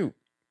want to do.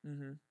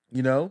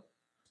 You know?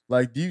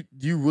 Like, do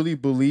you really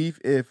believe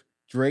if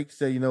Drake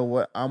said, you know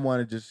what, I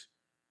want to just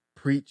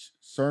preach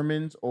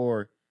sermons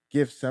or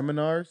give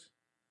seminars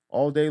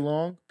all day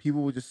long,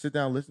 people would just sit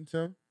down and listen to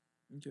him?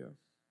 Yeah.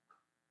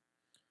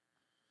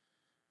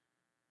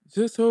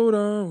 Just hold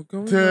on.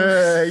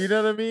 You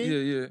know what I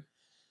mean? Yeah.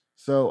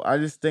 So I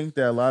just think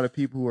that a lot of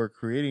people who are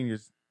creating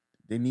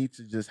they need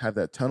to just have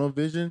that tunnel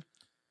vision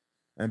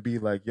and be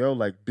like, yo,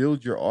 like,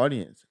 build your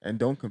audience and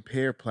don't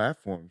compare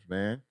platforms,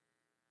 man.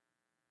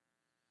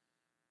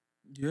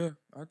 Yeah,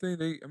 I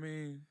think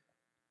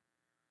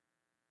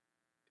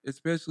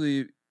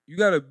especially, you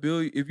got to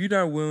build, if you're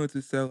not willing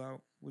to sell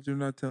out, which I'm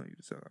not telling you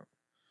to sell out,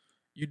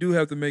 you do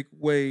have to make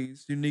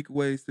unique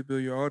ways to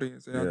build your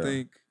audience. And I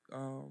think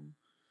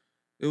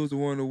it was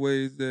one of the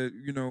ways that,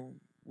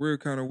 we're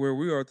kind of where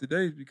we are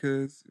today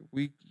because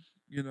we,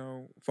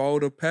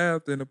 followed a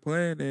path and a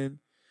plan and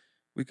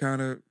we kind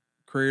of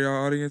created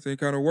our audience and it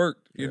kind of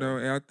worked, you know.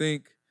 And I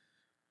think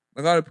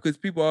because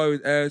people are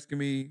always asking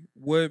me,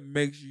 what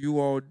makes you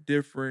all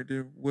different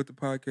than with the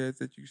podcast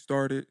that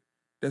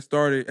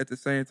started at the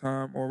same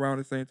time or around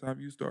the same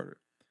time you started?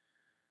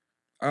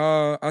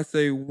 I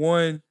say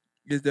one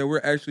is that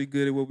we're actually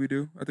good at what we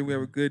do. I think we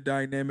have a good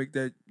dynamic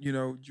that,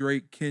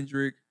 Drake,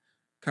 Kendrick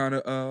kind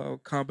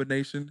of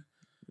combination.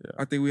 Yeah.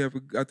 I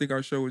think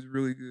our show is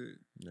really good.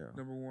 Yeah.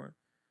 Number one.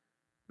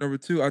 Number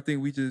two, I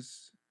think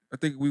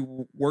we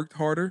worked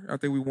harder. I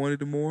think we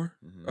wanted more.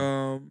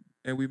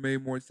 And we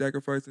made more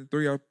sacrifices. And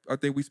three, I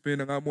think we spent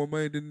a lot more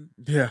money than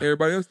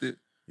everybody else did.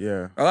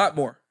 Yeah. A lot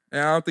more.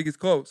 And I don't think it's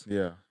close.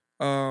 Yeah.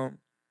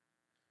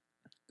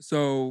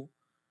 So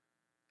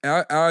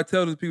I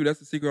tell those people that's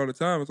the secret all the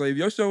time. It's like if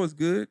your show is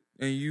good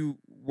and you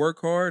work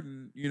hard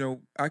and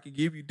I can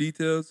give you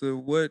details of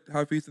what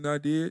Hafeez and I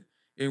did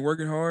and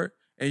working hard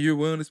and you're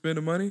willing to spend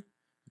the money,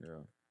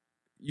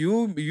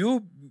 you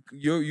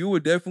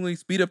would definitely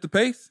speed up the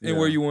pace and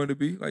where you want to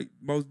be, like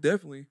most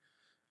definitely.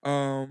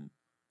 So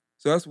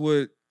that's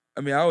what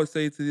I would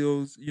say to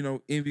those,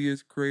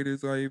 envious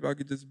creators, like if I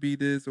could just be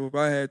this or if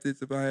I had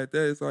this, if I had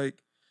that, it's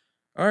like,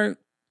 all right,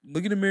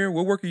 look in the mirror,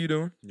 what work are you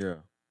doing? Yeah.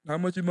 How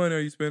much money are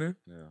you spending?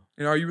 Yeah.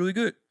 And are you really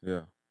good?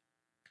 Yeah.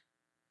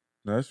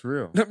 No, that's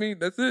real. I mean,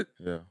 that's it.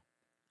 Yeah.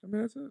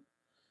 That's it.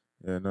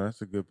 Yeah, no,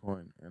 that's a good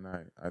point. And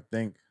I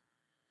think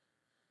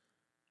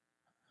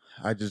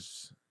I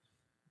just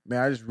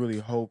really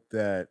hope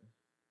that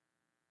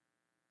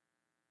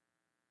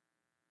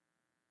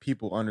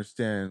people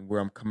understand where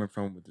I'm coming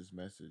from with this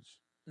message.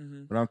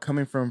 Mm-hmm. What I'm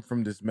coming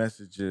from this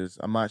message is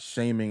I'm not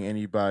shaming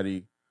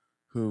anybody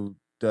who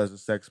does a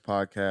sex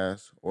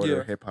podcast or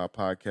their hip hop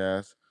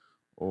podcast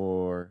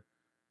or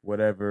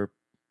whatever,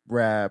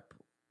 rap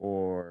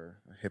or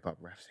hip hop,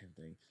 rap, same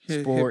thing,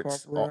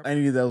 sports, or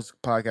any of those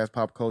podcasts,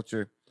 pop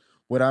culture.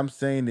 What I'm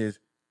saying is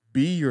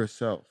be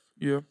yourself.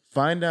 Yeah.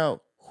 Find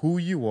out who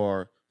you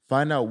are,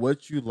 find out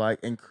what you like,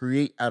 and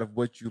create out of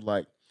what you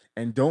like.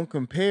 And don't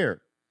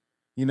compare.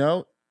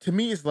 To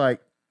me, it's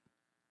like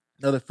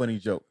another funny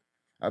joke.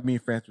 Me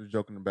and France were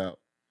joking about.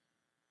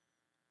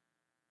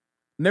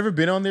 Never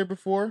been on there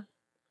before,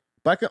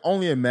 but I can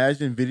only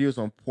imagine videos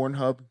on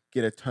Pornhub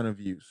get a ton of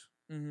views.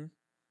 Mm-hmm.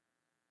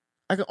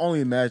 I can only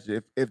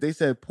imagine if they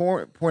said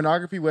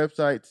pornography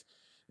websites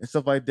and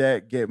stuff like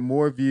that get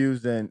more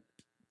views than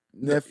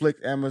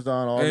Netflix,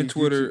 Amazon, all and these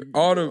Twitter,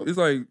 YouTube, it's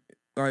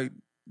like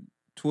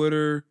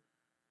Twitter,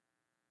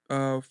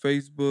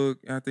 Facebook,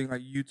 and I think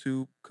like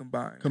YouTube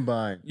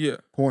combined. Yeah.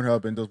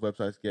 Pornhub and those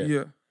websites get.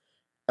 Yeah.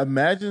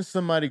 Imagine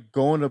somebody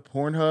going to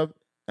Pornhub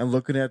and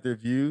looking at their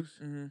views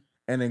and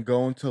then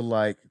going to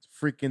like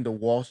freaking the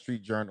Wall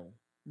Street Journal.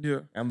 Yeah.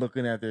 And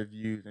looking at their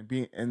views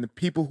and the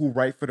people who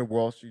write for the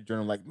Wall Street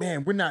Journal like,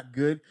 man, we're not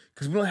good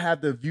because we don't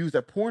have the views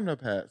that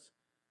Pornhub has.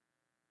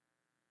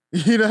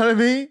 You know what I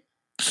mean?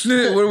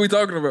 What are we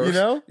talking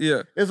about?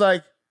 Yeah. It's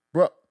like,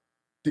 bro,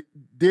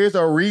 there's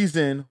a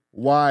reason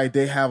why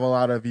they have a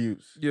lot of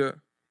views. Yeah.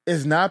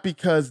 It's not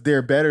because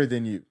they're better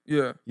than you.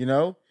 Yeah.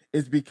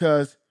 It's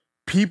because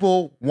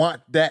people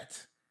want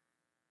that.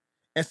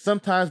 And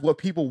sometimes what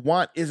people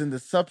want isn't the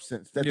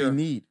substance that they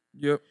need.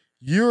 Yep.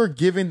 You're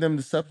giving them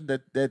the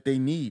substance that they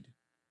need.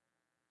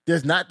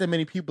 There's not that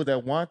many people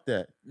that want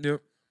that.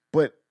 Yep.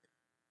 But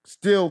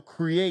still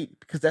create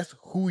because that's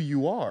who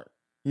you are,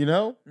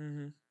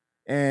 Mm-hmm.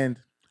 And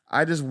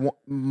I just want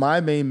my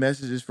main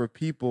message is for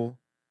people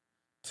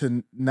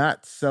to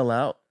not sell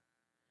out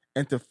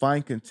and to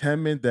find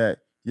contentment that,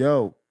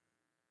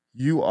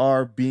 you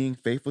are being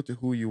faithful to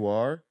who you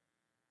are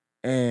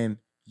and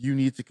you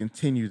need to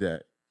continue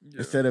that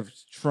instead of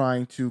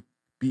trying to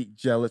be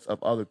jealous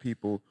of other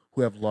people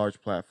who have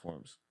large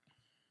platforms.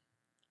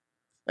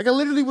 Like I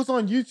literally was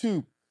on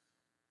YouTube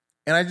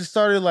and I just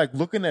started like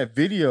looking at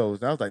videos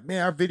and I was like,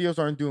 man, our videos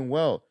aren't doing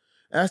well.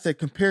 And I said,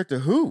 compared to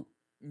who?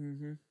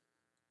 Mm-hmm.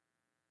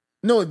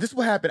 No, this is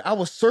what happened. I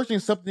was searching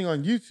something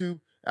on YouTube.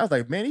 I was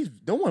like, man,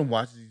 no one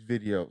watches these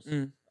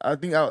videos. I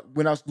think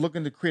when I was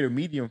looking to create a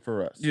medium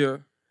for us. Yeah.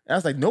 And I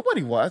was like,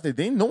 nobody watches.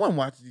 No one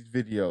watches these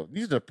videos.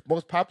 These are the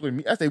most popular.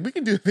 I said, we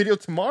can do a video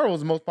tomorrow as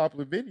the most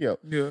popular video.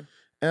 Yeah.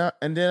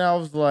 And then I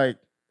was like,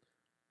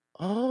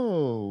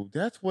 oh,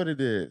 that's what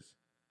it is.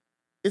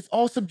 It's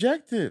all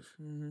subjective.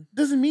 Mm-hmm.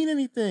 Doesn't mean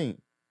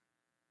anything.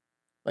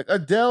 Like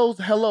Adele's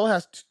Hello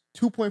has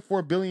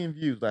 2.4 billion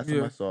views last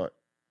time I saw it.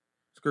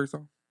 It's a great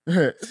song.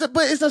 But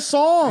it's a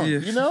song, Yeah.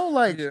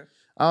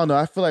 I don't know.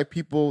 I feel like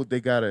people they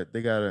gotta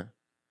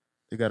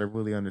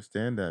really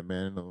understand that,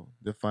 man.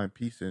 They'll find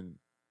peace and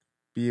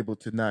be able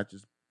to not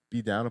just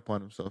be down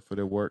upon themselves for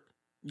their work.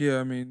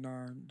 Yeah,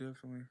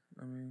 definitely.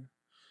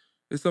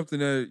 It's something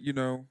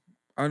that,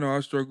 I know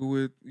I struggle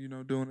with,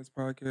 doing this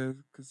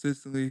podcast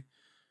consistently.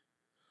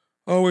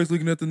 Always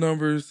looking at the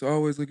numbers,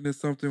 always looking at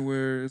something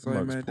where it's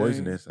like, man, it's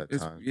poisonous at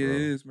times. Yeah,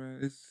 it is, man.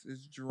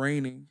 It's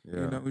draining.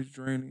 Yeah. It's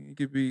draining.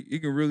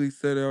 It can really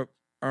set up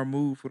our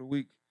mood for the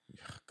week.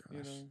 Yeah,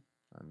 gosh,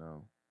 I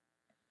know.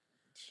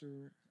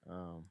 Sure.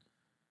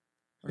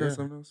 I got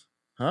something else.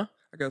 Huh?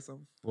 I got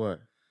something.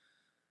 What?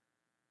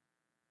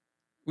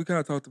 We kind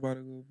of talked about it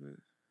a little bit.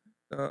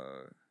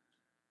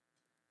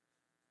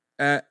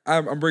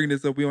 I'm bringing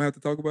this up. We don't have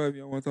to talk about it if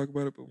you don't want to talk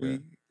about it, but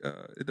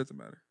it doesn't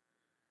matter.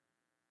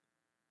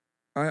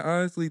 I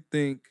honestly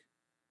think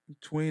in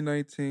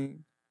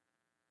 2019,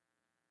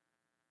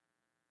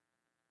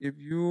 if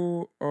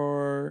you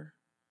are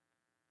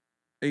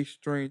a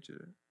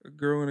stranger, a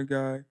girl and a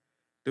guy,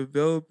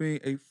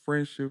 developing a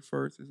friendship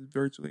first is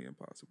virtually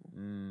impossible.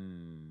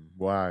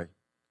 Why?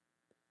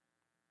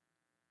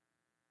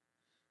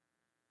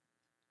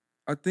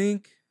 I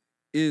think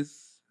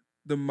it's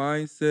the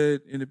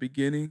mindset in the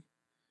beginning.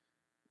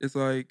 It's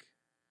like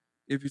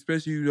if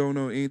especially you don't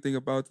know anything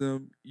about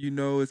them,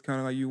 it's kind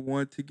of like you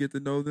want to get to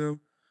know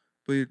them,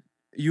 but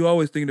you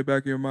always think in the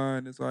back of your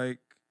mind, it's like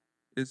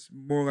it's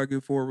more like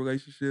it for a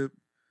relationship.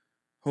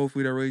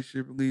 Hopefully that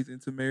relationship leads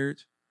into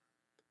marriage.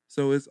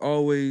 So it's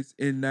always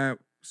in that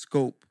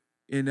scope,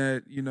 in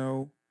that, in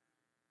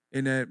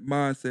that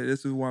mindset.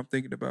 This is what I'm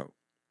thinking about.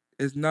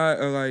 It's not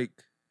like,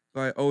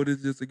 oh, this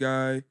is just a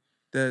guy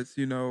that's,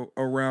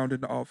 around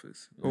in the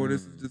office. Or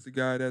this is just a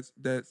guy that's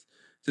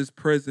just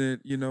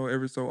present,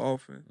 every so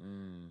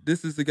often.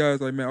 This is the guy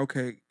that's like, man,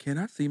 okay, can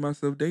I see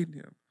myself dating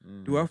him?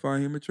 Do I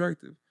find him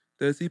attractive?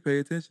 Does he pay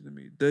attention to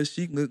me? Does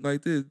she look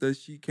like this?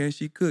 Can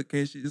she cook?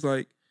 It's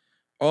like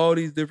all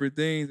these different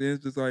things, and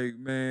it's just like,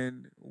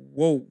 man,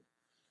 whoa.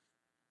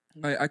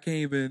 Like I can't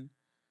even,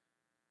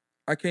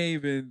 get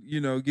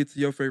to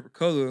your favorite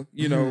color,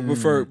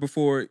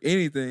 before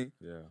anything.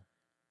 Yeah.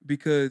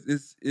 Because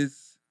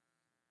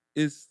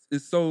it's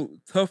so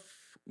tough,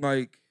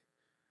 like,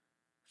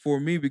 for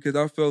me, because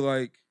I feel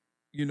like,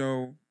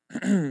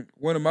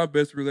 one of my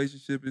best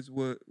relationships is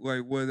what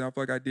like was I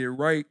feel like I did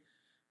right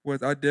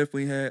was I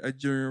definitely had a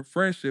genuine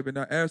friendship, and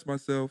I asked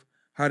myself,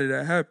 how did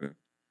that happen?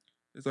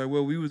 It's like,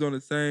 well, we was on the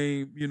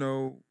same,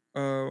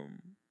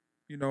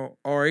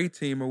 RA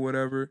team or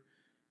whatever,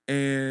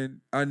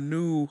 and I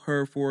knew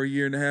her for a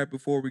year and a half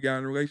before we got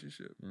in a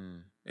relationship.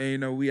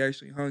 And we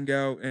actually hung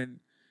out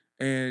and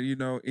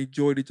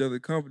enjoyed each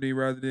other's company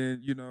rather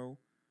than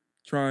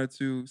trying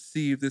to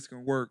see if this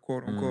can work,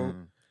 quote unquote.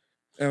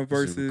 And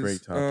This is a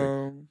great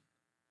topic.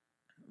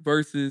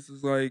 Versus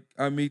is like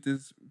I meet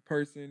this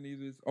person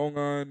either it's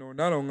online or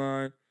not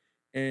online,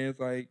 and it's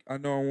like I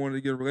know I wanted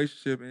to get a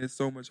relationship, and it's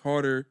so much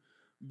harder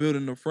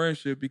building a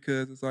friendship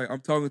because it's like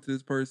I'm talking to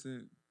this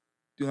person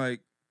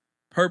like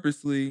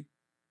purposely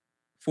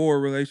for a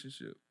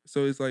relationship.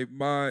 So it's like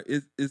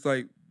it's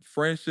like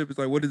friendship is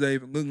like, what does that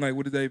even look like?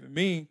 What does that even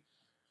mean?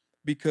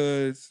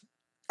 Because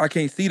I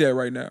can't see that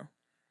right now.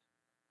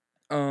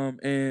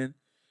 And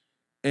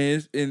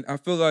I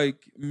feel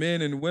like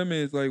men and women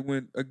is like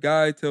when a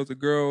guy tells a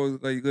girl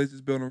like let's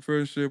just build a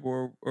friendship,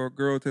 or a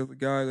girl tells a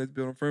guy let's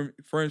build a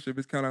friendship.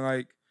 It's kind of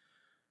like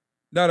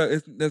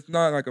that's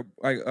not like a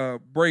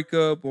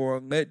breakup or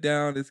a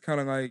letdown. It's kind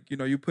of like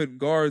you putting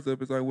guards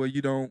up. It's like, well,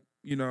 you don't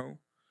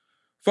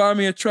find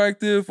me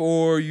attractive,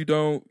 or you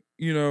don't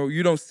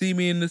see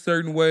me in a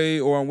certain way,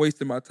 or I'm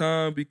wasting my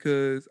time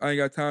because I ain't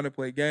got time to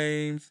play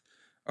games.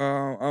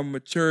 I'm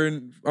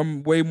mature.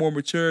 I'm way more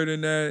mature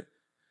than that.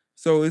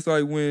 So it's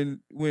like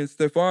when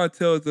Stefan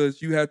tells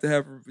us you have to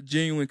have a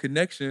genuine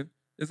connection,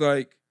 it's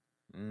like,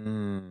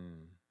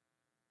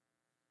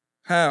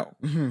 how?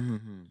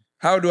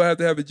 How do I have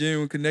to have a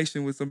genuine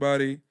connection with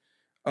somebody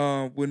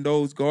when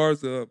those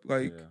guards are up?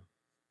 Like,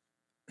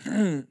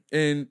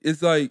 and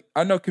it's like,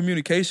 I know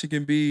communication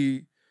can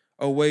be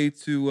a way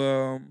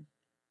to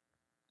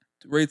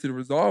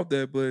resolve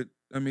that, but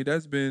I mean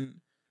that's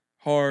been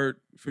hard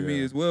for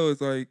me as well.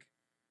 It's like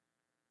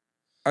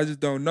I just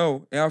don't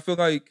know, and I feel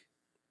like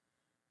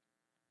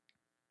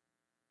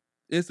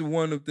it's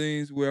one of the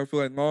things where I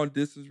feel like long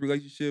distance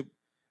relationship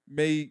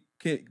can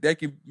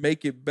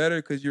make it better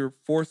because you're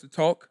forced to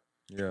talk.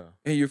 Yeah.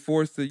 And you're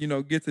forced to,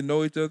 get to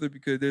know each other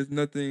because there's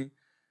nothing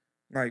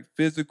like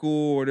physical,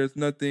 or there's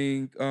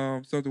nothing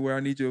something where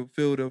I need you to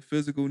feel the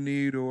physical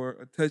need or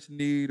a touch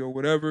need or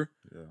whatever.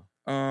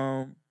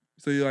 Yeah.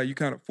 So you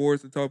kind of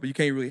forced to talk, but you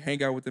can't really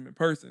hang out with them in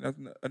person. That's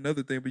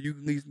another thing. But you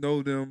can at least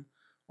know them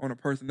on a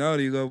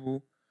personality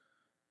level.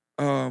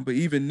 But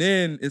even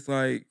then, it's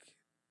like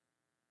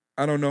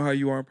I don't know how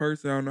you are in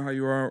person. I don't know how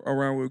you are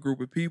around with a group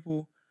of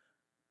people.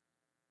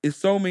 It's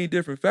so many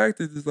different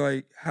factors. It's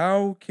like,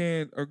 how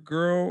can a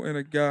girl and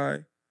a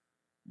guy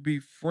be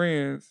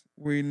friends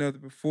with another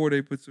before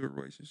they put to a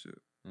relationship?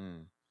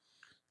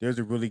 There's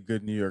a really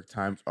good New York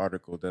Times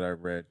article that I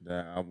read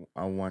that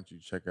I want you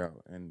to check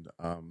out, and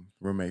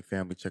roommate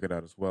family check it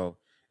out as well.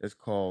 It's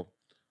called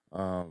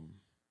Fudge.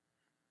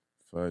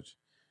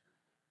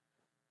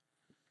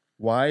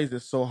 Why is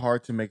it so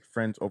hard to make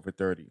friends over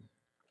 30?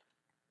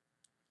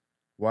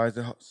 Why is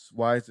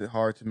it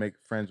hard to make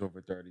friends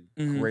over 30?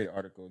 Great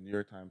article, New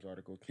York Times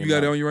article. You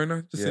got it on you right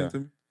now? Just send it to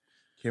me.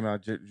 Came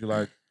out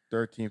July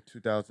 13th,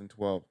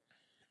 2012.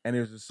 And it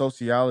was a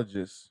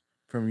sociologist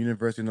from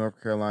University of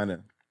North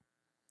Carolina.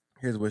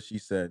 Here's what she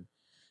said.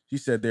 She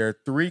said there are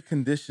 3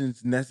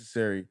 conditions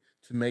necessary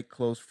to make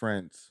close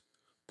friends: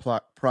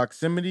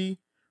 proximity,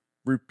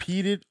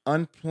 repeated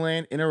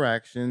unplanned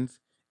interactions,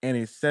 and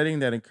a setting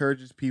that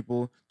encourages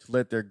people to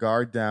let their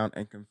guard down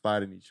and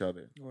confide in each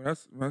other. Well,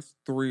 that's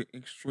 3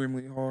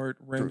 extremely hard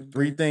random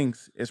Three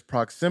things is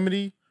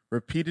proximity,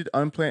 repeated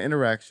unplanned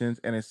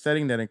interactions, and a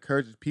setting that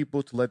encourages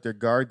people to let their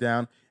guard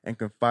down and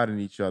confide in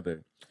each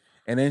other.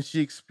 And then she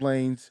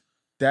explains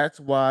that's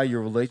why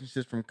your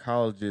relationships from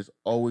colleges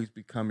always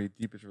become your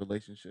deepest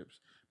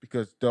relationships,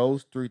 because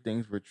those 3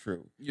 things were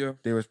true. Yeah.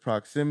 There was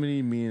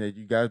proximity, meaning that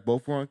you guys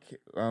both were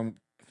on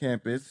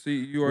campus. See,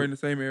 you are in the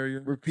same area.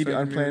 Repeated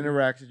unplanned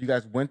interactions. You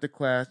guys went to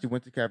class. You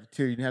went to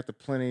cafeteria. You didn't have to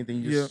plan anything.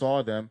 You just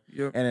saw them.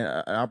 Yep. And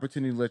an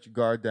opportunity to let you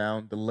guard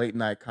down the late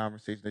night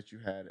conversation that you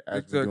had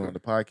as we're doing the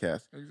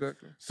podcast.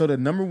 Exactly. So the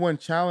number one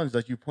challenge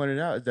that you pointed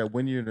out is that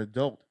when you're an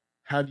adult,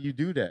 how do you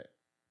do that?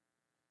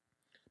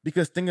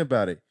 Because think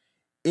about it.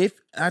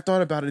 I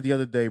thought about it the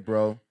other day,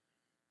 bro.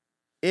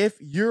 If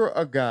you're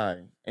a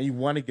guy and you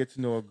want to get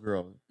to know a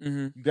girl,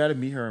 you got to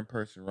meet her in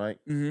person, right?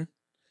 Mm-hmm.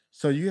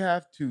 So you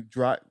have to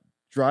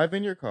drive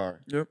in your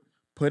car. Yep.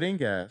 Put in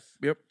gas.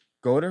 Yep.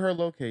 Go to her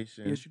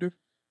location. Yes, you do.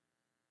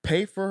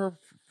 Pay for her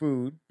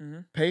food.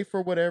 Mm-hmm. Pay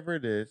for whatever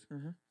it is.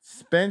 Mm-hmm.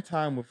 Spend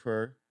time with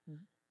her.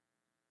 Mm-hmm.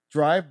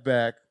 Drive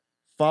back.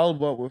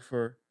 Follow up with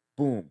her.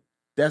 Boom.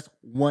 That's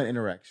one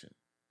interaction.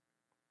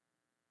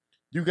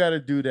 You got to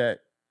do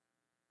that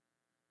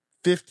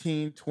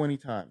 15, 20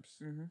 times.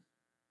 Mm-hmm.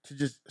 To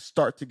just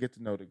start to get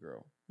to know the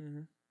girl.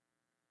 Mm-hmm.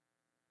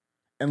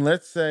 And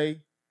let's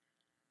say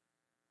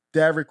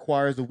that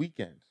requires a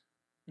weekend.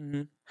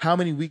 Mm-hmm. How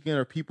many weekends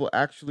are people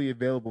actually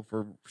available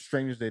for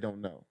strangers they don't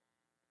know?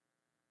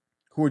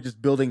 Who are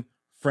just building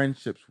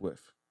friendships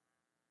with?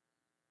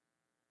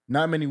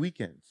 Not many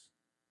weekends.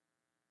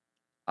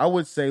 I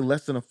would say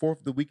less than a fourth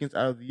of the weekends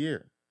out of the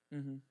year.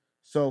 Mm-hmm.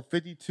 So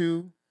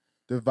 52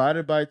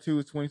 divided by 2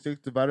 is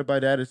 26. Divided by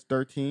that is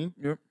 13.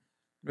 Yep.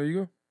 There you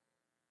go.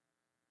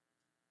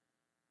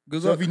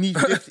 Good luck. If you need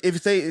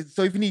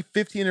if you need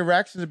 15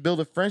 interactions to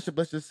build a friendship,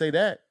 let's just say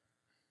that,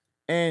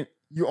 and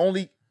you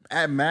only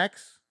at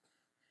max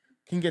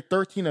can get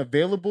 13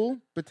 available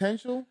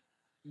potential.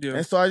 Yeah.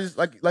 And so I just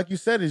like you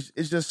said,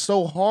 it's just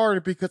so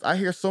hard because I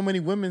hear so many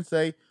women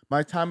say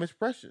my time is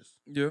precious.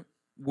 Yeah.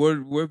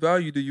 What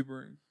value do you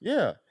bring?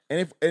 Yeah.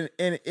 And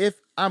if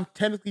I'm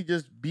technically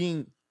just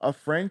being a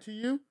friend to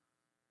you,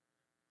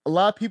 a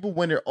lot of people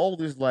when they're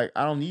old is like,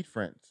 I don't need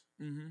friends.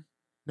 Mm-hmm.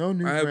 No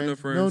new friends. No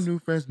friends. No new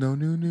friends. No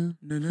new.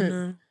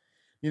 No.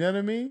 You know what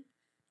I mean?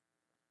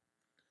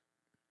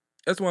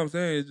 That's what I'm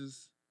saying.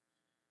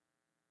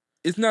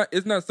 It's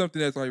not something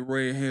that's like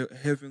weighing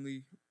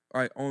heavily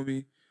like on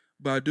me,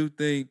 but I do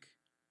think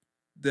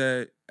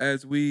that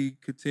as we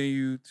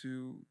continue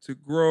to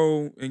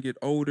grow and get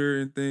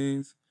older and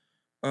things,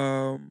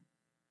 I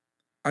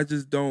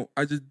just don't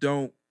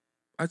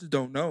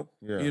know.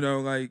 Yeah. You know,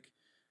 like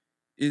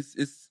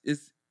it's.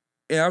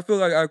 And I feel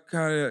like I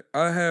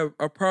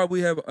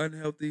probably have an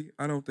unhealthy,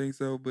 I don't think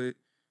so, but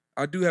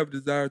I do have a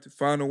desire to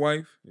find a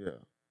wife. Yeah.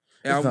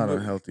 It's not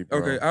unhealthy, bro.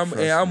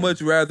 Okay, I'd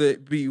much rather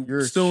be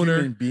You're sooner. A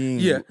human being.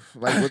 Yeah.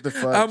 Like, what the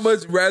fuck? I'd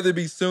much rather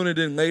be sooner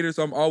than later,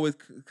 so I'm always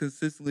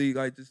consistently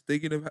like just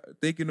thinking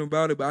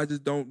about it, but I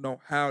just don't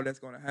know how that's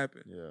going to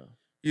happen. Yeah.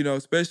 You know,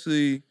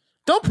 especially...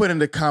 Don't put in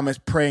the comments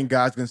praying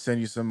God's going to send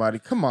you somebody.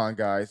 Come on,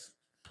 guys.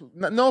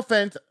 No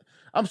offense.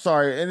 I'm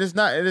sorry, and it's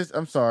not. It is.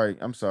 I'm sorry.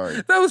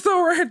 That was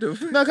so random.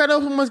 No, I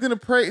know someone's gonna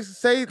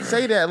say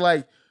that.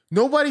 Like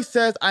nobody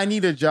says I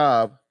need a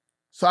job,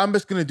 so I'm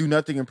just gonna do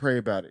nothing and pray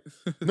about it.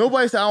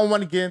 Nobody said I don't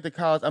want to get into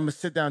college. I'm gonna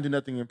sit down, do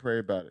nothing, and pray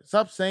about it.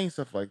 Stop saying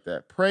stuff like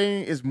that.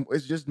 Praying is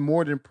just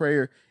more than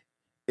prayer.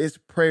 It's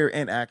prayer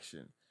and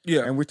action.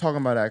 Yeah, and we're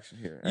talking about action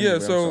here. Anyway,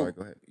 so I'm sorry,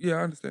 go ahead. Yeah,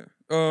 I understand.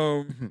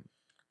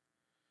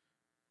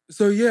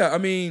 So yeah, I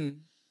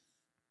mean.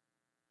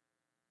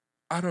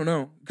 I don't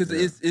know because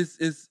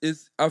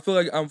it's. I feel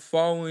like I'm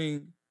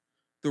following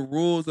the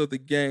rules of the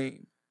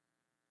game,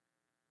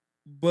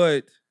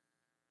 but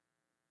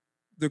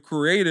the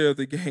creator of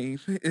the game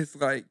is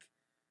like,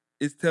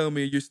 it's telling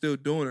me you're still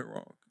doing it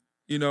wrong.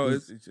 You know,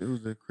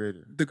 who's the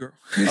creator? The girl.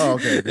 Oh,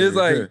 okay. It's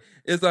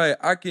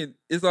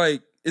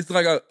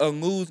like a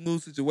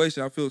lose-lose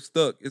situation. I feel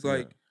stuck. It's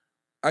like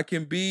I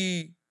can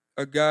be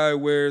a guy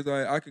where it's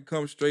like I can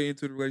come straight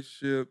into the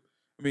relationship.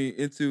 I mean,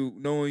 into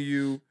knowing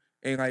you.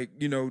 And like,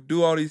 you know,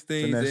 do all these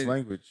things.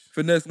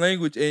 Finesse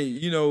language. And,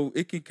 you know,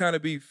 it can kind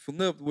of be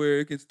flipped where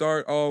it can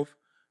start off,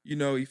 you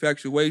know,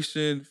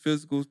 infatuation,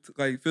 physical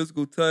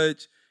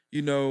touch,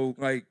 you know,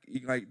 like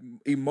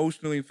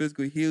emotionally and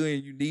physically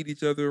healing. You need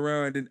each other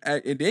around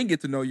and then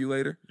get to know you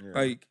later. Yeah.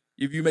 Like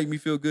if you make me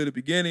feel good at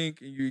the beginning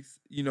and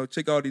you know,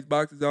 check all these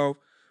boxes off,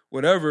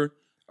 whatever,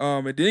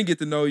 and then get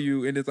to know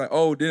you. And it's like,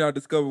 oh, then I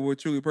discover what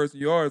truly a person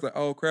you are. It's like,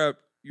 oh crap,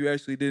 you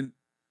actually didn't.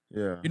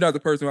 Yeah. You're not the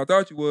person I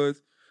thought you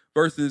was.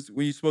 Versus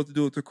when you're supposed to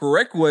do it the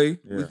correct way,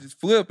 which is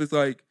flip. It's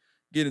like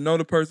getting to know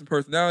the person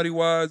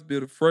personality-wise,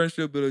 build a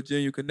friendship, build a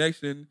genuine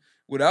connection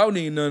without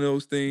needing none of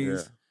those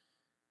things.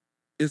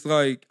 Yeah. It's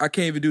like, I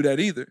can't even do that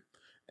either.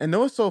 And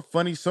know what's so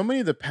funny? So many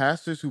of the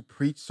pastors who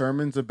preach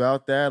sermons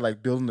about that,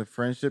 like building the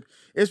friendship,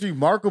 it's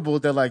remarkable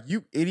that like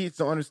you idiots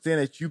don't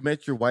understand that you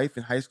met your wife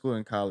in high school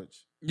and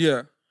college.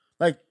 Yeah.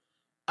 Like,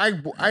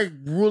 I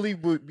really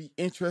would be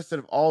interested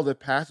in all the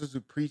pastors who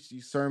preach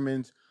these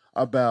sermons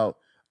about,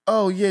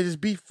 oh, yeah,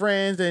 just be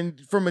friends and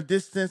from a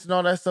distance and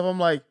all that stuff. I'm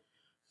like,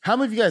 how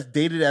many of you guys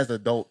dated as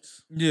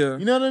adults? Yeah.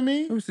 You know what I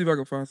mean? Let me see if I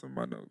can find some of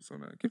my notes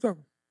on that. Keep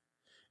talking.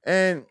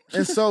 And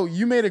so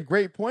you made a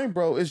great point,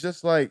 bro. It's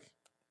just like,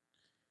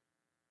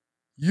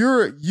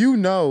 you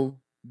know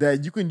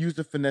that you can use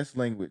the finesse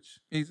language.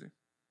 Easy.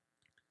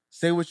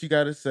 say what you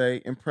got to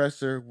say,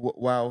 impress her,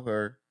 wow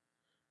her.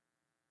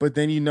 But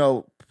then,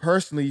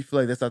 personally, you feel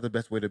like that's not the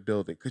best way to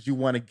build it because you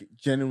want to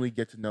genuinely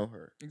get to know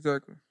her.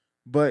 Exactly.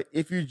 But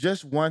if you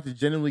just want to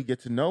genuinely get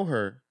to know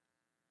her,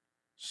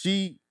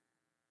 she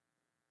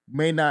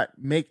may not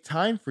make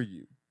time for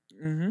you,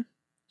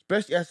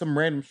 especially as some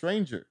random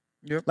stranger.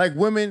 Yep. Like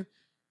women,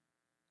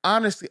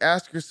 honestly,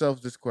 ask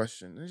yourselves this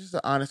question. It's just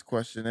an honest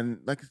question, and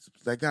it's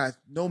like, guys,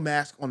 no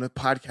mask on the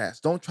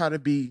podcast. Don't try to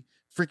be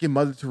freaking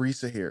Mother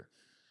Teresa here.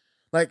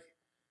 Like,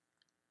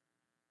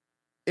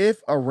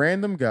 if a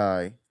random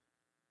guy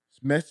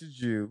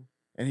messaged you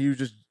and he was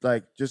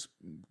just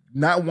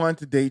not wanting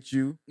to date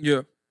you,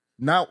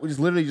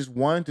 literally just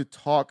wanting to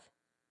talk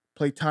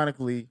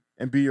platonically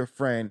and be your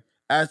friend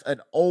as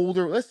an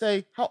older, let's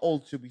say, how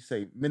old should we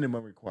say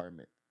minimum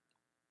requirement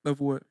of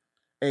what?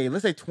 Hey,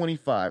 let's say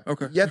 25.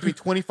 Okay, you have to be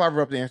 25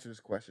 or up to answer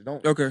this question.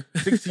 Don't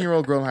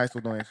 16-year-old girl in high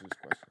school don't answer this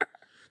question.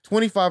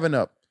 25 and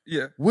up.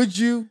 Yeah. Would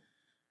you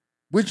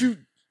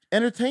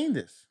entertain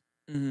this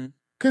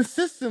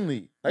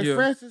consistently? Like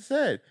Francis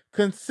said,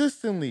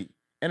 consistently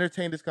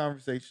entertain this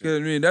conversation. I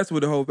mean, that's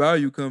where the whole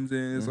value comes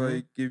in. It's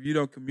like, if you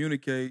don't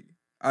communicate,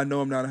 I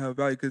know I'm not have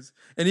value.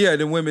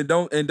 Then women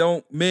don't,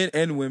 men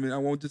and women, I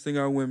won't just sing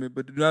out women,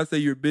 but do not say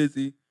you're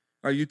busy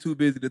or you're too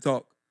busy to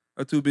talk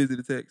or too busy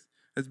to text.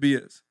 That's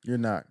BS. You're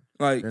not.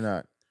 Like, you're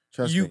not.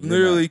 Trust me. You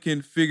literally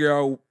can figure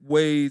out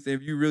ways, and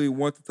if you really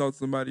want to talk to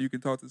somebody, you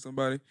can talk to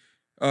somebody.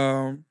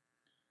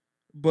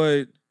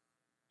 But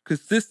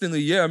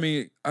consistently, I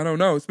mean, I don't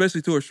know,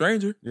 especially to a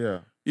stranger.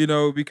 Yeah.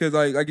 Because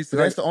like you said,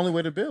 that's the only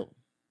way to build.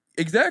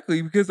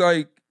 Exactly, because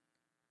like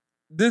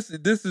this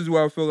is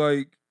what I feel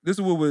like. This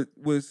is what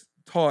was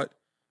taught,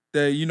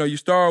 that you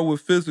start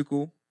with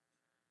physical.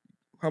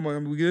 How much? Are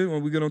we good? Are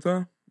we good on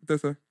time?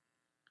 That's a.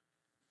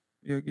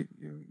 Yeah,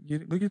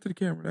 look into the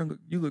camera.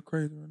 You look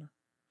crazy right now.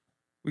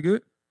 We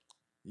good?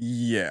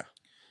 Yeah.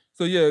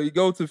 So you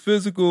go to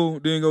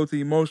physical, then go to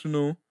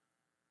emotional.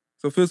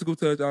 So physical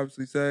touch,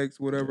 obviously sex,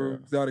 whatever,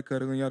 exotic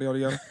cuddling, yada yada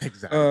yada.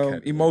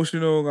 Exotic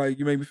emotional, like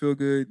you make me feel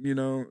good. You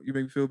make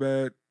me feel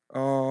bad.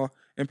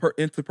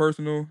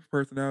 Interpersonal,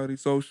 personality,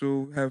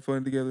 social, have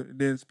fun together, and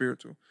then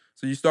spiritual.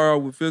 So you start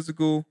out with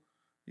physical,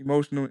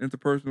 emotional,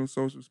 interpersonal,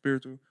 social,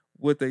 spiritual.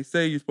 What they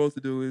say you're supposed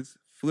to do is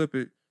flip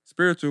it.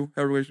 Spiritual,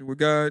 have a relationship with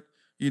God,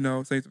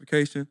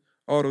 sanctification,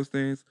 all those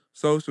things.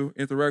 Social,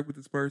 interact with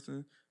this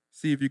person,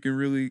 see if you can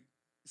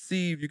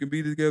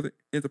be together.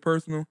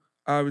 Interpersonal,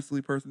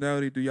 obviously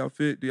personality, do y'all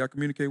fit? Do y'all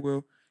communicate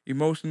well?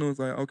 Emotional is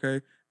like,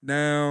 okay,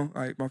 now,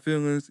 like my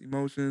feelings,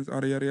 emotions,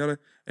 yada, yada, yada.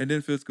 And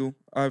then physical,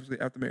 obviously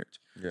after marriage.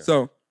 Yeah.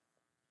 So,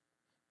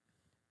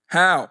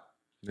 how?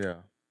 Yeah.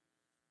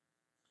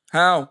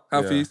 How,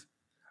 Hafeez?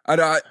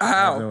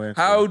 Yeah.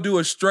 How do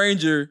a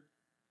stranger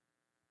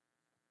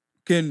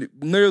can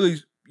literally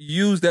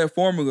use that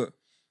formula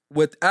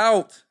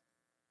without,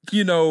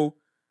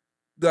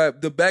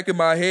 the back of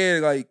my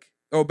head, like,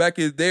 or back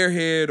of their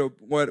head or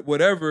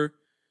whatever,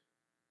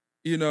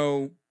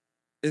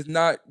 it's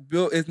not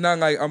built. It's not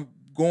like I'm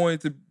going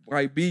to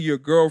like be your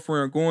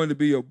girlfriend, I'm going to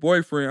be your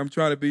boyfriend. I'm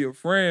trying to be your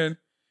friend,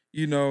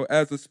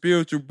 as a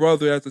spiritual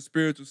brother, as a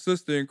spiritual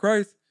sister in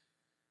Christ.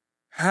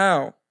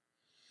 How?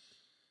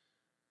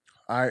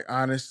 I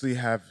honestly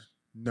have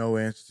no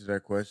answer to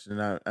that question.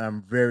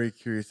 I'm very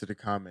curious to the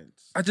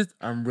comments.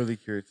 I'm really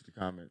curious to the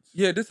comments.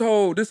 Yeah, this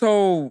whole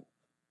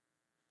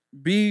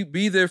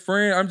be their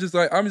friend. I'm just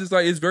like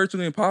it's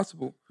virtually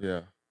impossible.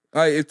 Yeah.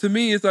 Like to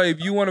me, it's like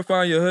if you want to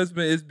find your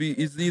husband,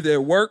 it's either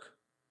at work,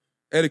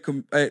 at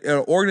an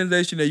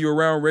organization that you're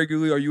around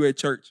regularly, or you at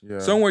church. Yeah.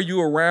 Somewhere you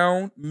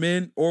around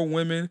men or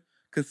women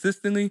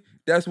consistently.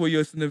 That's where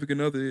your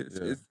significant other is.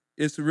 Yeah.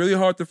 It's really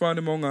hard to find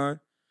them online.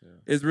 Yeah.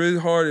 It's really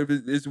hard if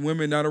it's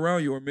women not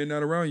around you or men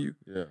not around you.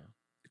 Yeah.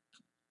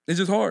 It's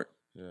just hard.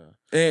 Yeah.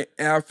 And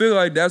I feel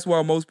like that's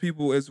why most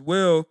people as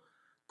well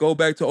go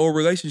back to old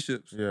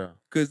relationships. Yeah.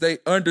 Because they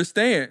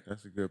understand.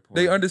 That's a good point.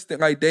 They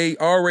understand, like they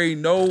already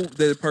know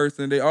that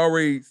person. They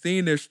already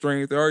seen their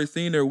strengths. They already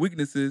seen their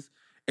weaknesses.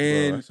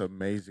 And that's an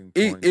amazing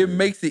point. It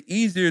makes it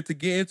easier to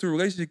get into a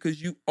relationship because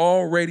you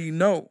already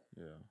know.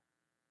 Yeah.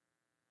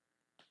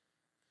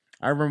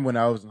 I remember when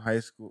I was in high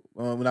school,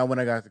 when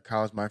I got to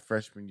college my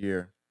freshman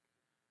year,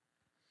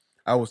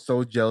 I was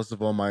so jealous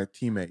of all my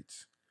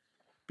teammates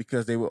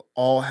because they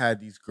all had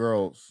these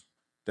girls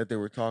that they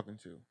were talking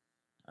to.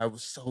 I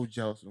was so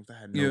jealous because I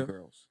had no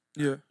girls.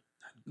 Yeah.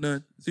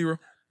 None. Zero.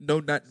 No,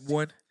 not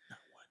one.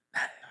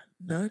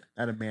 None.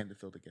 Not a man to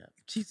fill the gap.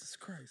 Jesus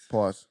Christ.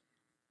 Pause.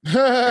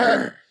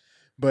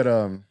 But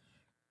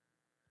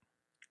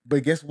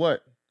guess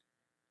what?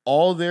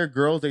 All their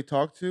girls they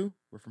talked to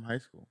were from high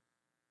school.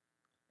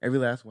 Every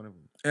last one of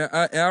them.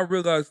 And I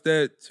realized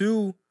that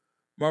too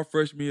my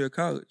freshman year of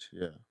college.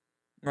 Yeah.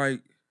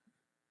 Like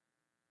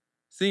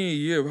senior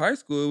year of high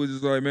school, it was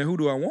just like, man, who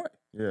do I want?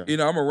 Yeah.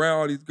 I'm around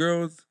all these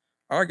girls.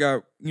 I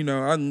got,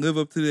 I live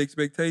up to the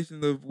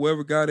expectations of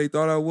whatever guy they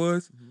thought I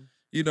was.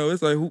 Mm-hmm.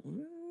 It's like,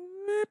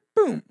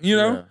 boom,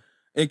 Yeah.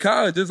 In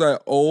college, it's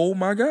like, oh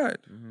my God.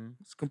 Mm-hmm.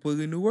 It's a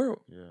completely new world.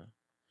 Yeah.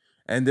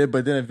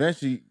 But then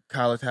eventually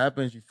college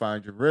happens. You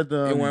find your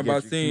rhythm. And when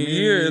about senior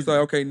year, it's like,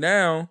 okay,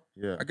 now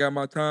I got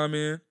my time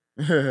in.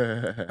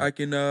 I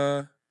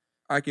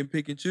can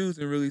pick and choose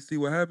and really see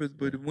what happens.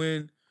 But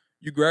when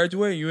you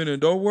graduate and you're in an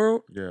adult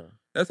world,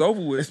 that's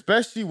over with.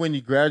 Especially when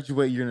you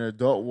graduate, you're in an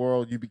adult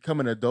world. You become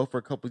an adult for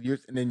a couple of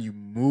years, and then you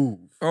move.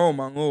 Oh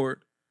my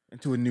Lord!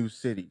 Into a new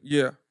city.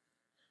 Yeah,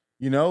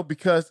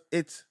 because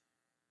it's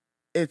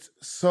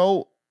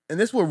so. And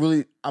this is what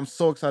really I'm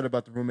so excited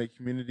about the roommate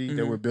community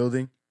that we're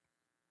building.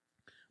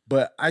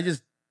 But I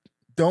just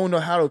don't know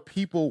how do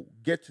people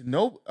get to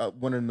know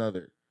one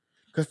another.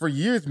 Because for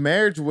years,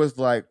 marriage was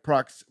like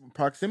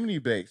proximity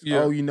based.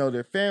 Yeah. Oh, you know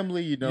their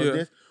family,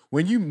 this.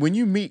 When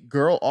you meet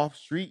girl off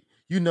street,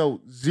 you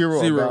know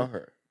zero about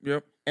her.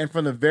 Yep. And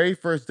from the very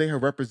first day, her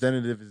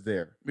representative is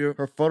there. Yep.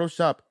 Her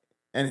Photoshop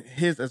and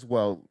his as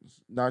well.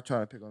 Not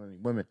trying to pick on any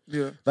women.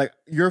 Yeah. Like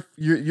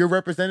your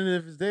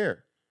representative is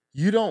there.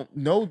 You don't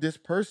know this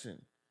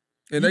person.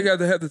 And they got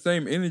to have the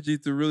same energy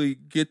to really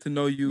get to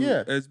know you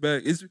as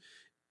back.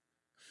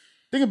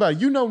 Think about it.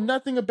 You know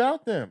nothing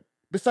about them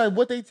besides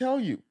what they tell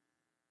you.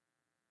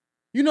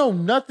 You know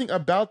nothing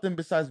about them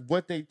besides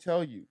what they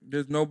tell you.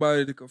 There's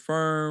nobody to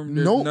confirm.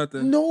 There's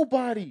nothing.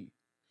 Nobody.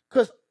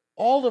 Because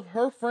all of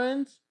her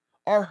friends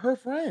are her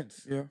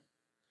friends. Yeah.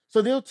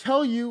 So they'll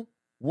tell you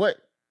what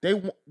they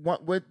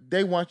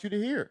want you to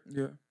hear.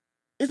 Yeah.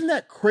 Isn't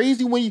that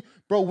crazy when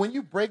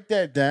you break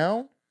that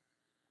down?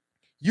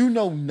 You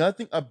know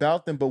nothing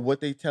about them but what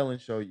they tell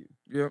and show you.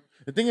 Yep.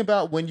 The thing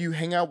about when you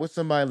hang out with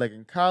somebody like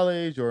in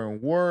college or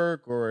in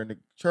work or in the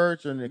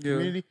church or in the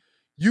community,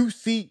 you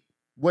see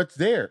what's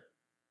there.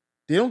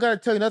 They don't got to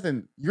tell you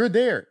nothing. You're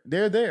there.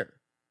 They're there.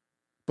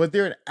 But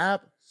they're an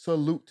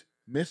absolute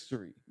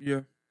mystery.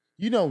 Yeah.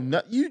 You know,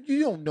 you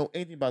don't know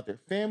anything about their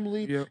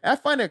family. Yep. I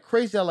find that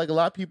crazy how like a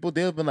lot of people,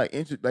 they've been like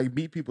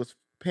meet people's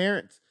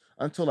parents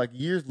until like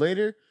years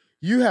later.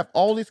 You have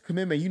all this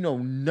commitment. You know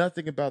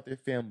nothing about their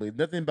family,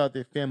 nothing about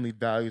their family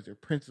values or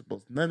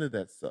principles, none of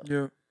that stuff.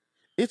 Yeah.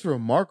 It's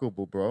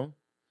remarkable, bro.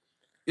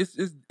 It's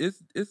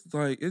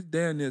like it's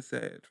damn near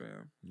sad,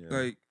 fam. Yeah.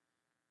 Like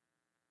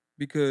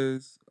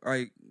because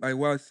like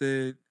what I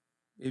said,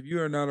 if you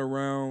are not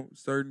around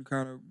certain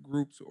kind of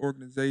groups or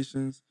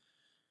organizations,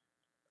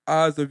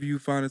 odds of you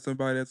finding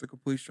somebody that's a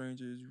complete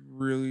stranger is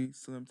really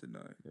slim to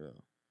none. Yeah.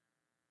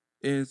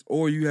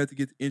 Or you have to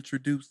get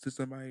introduced to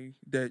somebody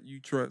that you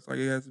trust. Like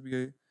it has to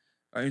be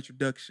an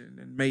introduction,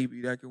 and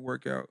maybe that can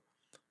work out.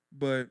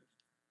 But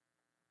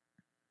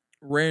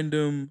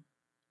random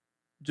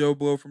Joe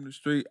Blow from the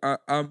street,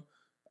 I'm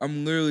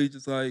literally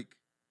just like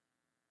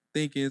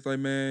thinking it's like,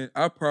 man,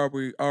 I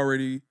probably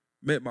already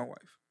met my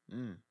wife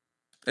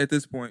at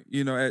this point,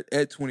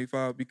 at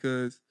 25,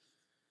 because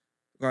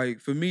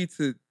like for me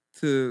to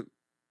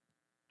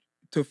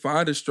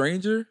find a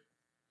stranger.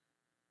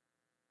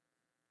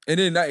 And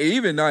then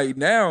even like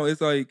now, it's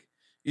like,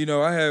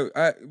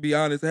 I be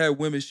honest, I had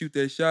women shoot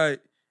that shot,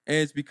 and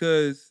it's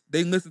because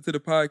they listen to the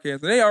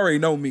podcast and they already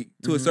know me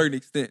to a certain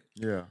extent.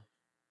 Yeah.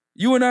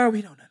 You and I,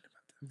 we know nothing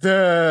about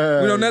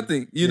that. We know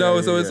nothing,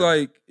 so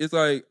it's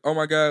like, oh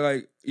my God,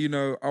 like,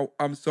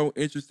 I'm so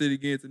interested in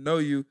getting to know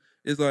you.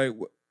 It's like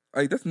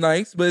that's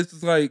nice, but it's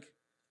just like,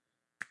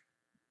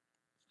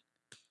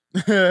 I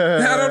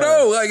don't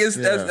know. Like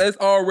that's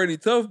already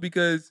tough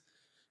because,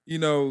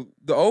 the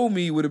old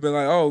me would have been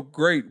like, oh,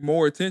 great,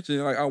 more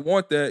attention. Like, I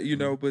want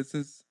that, but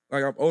since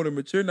like I'm older and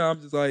mature now, I'm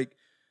just like,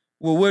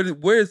 well,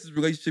 where is this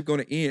relationship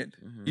going to end?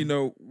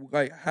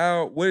 Like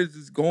what is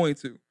this going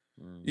to?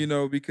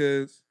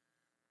 Because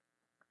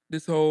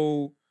this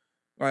whole,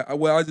 like,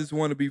 I just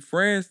want to be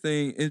friends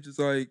thing is just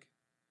like,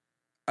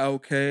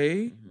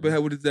 okay,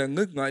 but what does that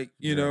look like?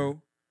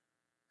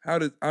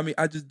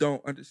 I just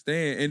don't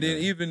understand. And then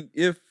even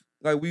if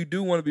like we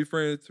do want to be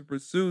friends to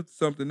pursue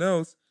something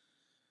else,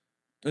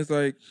 it's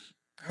like,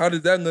 how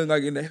does that look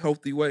like in a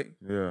healthy way?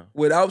 Yeah.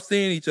 Without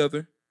seeing each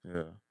other.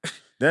 Yeah.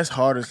 That's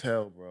hard as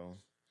hell, bro.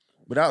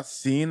 Without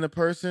seeing the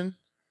person.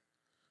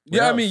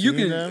 Yeah, I mean, you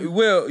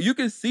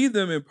can see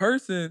them in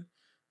person,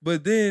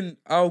 but then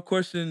I'll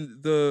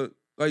question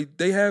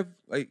they have,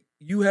 like,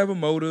 you have a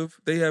motive,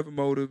 they have a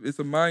motive. It's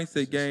a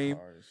mindset game.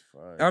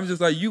 I'm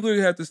just like, you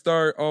literally have to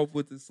start off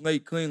with the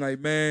slate clean. Like,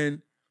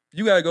 man,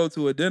 you got to go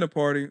to a dinner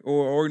party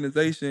or an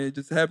organization and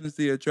just happen to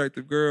see an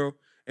attractive girl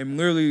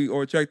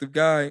or attractive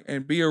guy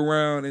and be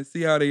around and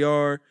see how they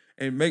are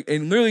and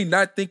literally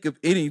not think of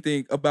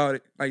anything about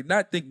it. Like,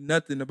 not think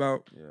nothing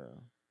about,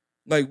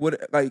 like, what,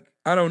 like,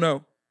 I don't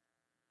know.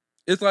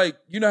 It's like,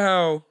 you know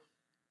how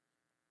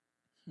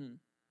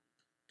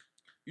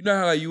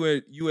like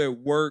you at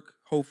work,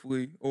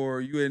 hopefully,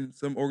 or you in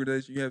some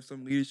organization, you have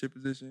some leadership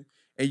position,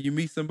 and you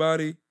meet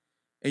somebody,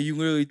 and you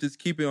literally just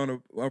keep it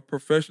on a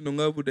professional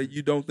level that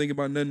you don't think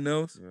about nothing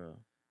else. Yeah.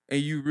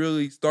 And you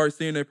really start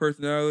seeing their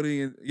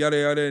personality and yada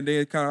yada, and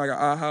then it's kind of like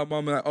an aha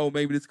moment, like, oh,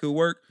 maybe this could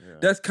work. Yeah.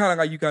 That's kind of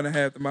like you kind of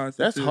have the mindset.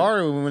 That's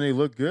harder when they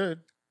look good.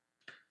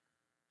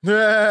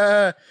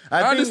 I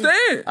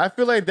understand. I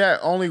feel like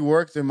that only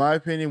works, in my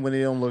opinion, when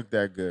they don't look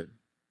that good.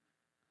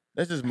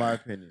 That's just my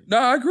opinion. No,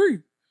 I agree.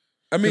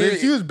 I mean,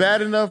 if she was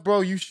bad enough,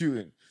 bro, you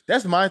shooting.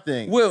 That's my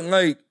thing. Well,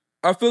 like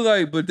I feel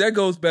like, but that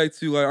goes back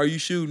to like, are you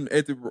shooting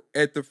at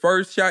the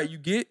first shot you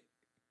get?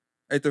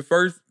 At the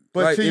first,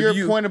 but like, to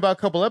your point about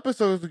a couple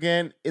episodes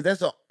again, if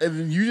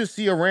you just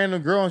see a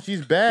random girl and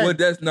she's bad, well,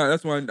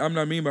 that's why I'm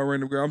not mean by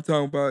random girl. I'm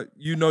talking about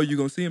you're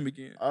gonna see him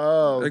again.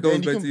 Oh,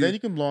 then you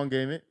can long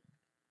game it.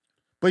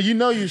 But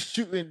you're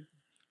shooting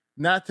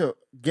not to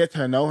get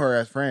to know her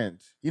as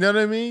friends. You know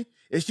what I mean?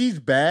 If she's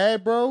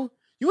bad, bro,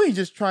 you ain't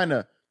just trying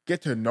to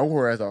get to know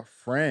her as a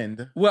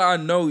friend. Well, I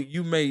know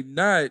you may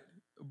not,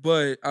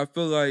 but I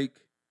feel like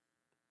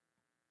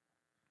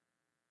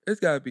it's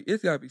gotta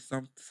be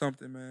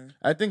something, man.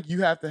 I think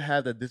you have to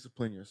have that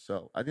discipline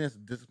yourself. I think that's a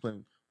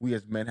discipline we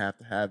as men have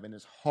to have, and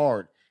it's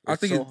hard. I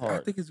think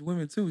it's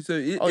women too. So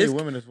it's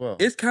women as well.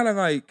 It's kind of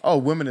like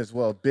women as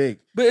well, big.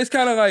 But it's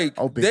kind of like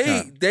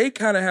they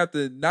kind of have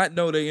to not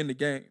know they're in the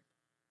game.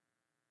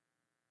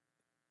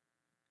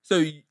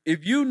 So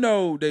if you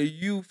know that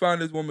you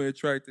find this woman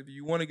attractive,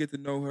 you want to get to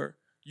know her,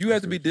 you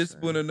have to be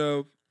disciplined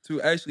enough to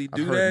actually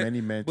do that.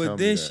 Many men but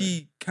then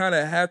she kind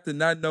of have to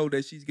not know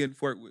that she's getting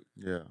flirted with.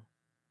 Yeah.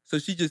 So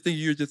she just thinks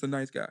you're just a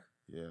nice guy.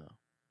 Yeah.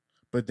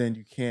 But then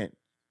you can't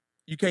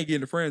get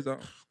in the friend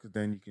zone. Because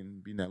then you can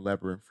be in that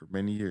labyrinth for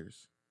many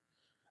years.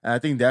 And I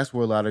think that's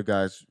where a lot of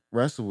guys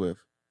wrestle with.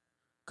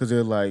 Because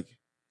they're like,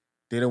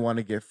 they don't want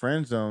to get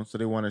friend zoned, so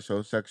they want to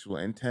show sexual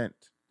intent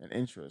and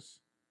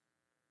interest.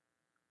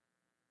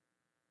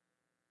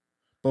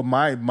 But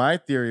my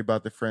theory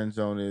about the friend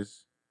zone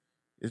is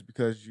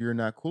because you're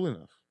not cool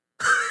enough.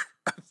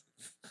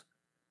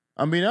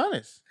 I'm being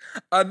honest.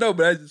 I know,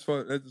 but that's just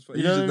fun.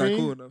 You're just not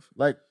cool enough.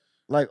 Like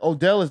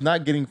Odell is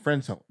not getting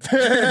friend zoned.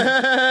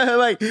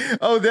 Like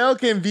Odell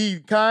can be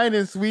kind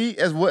and sweet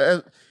as what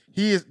as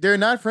he is. They're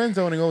not friend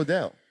zoning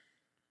Odell.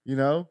 You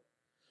know?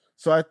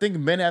 So I think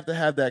men have to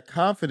have that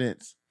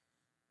confidence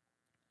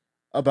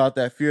about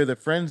that fear of the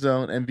friend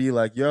zone and be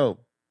like, yo.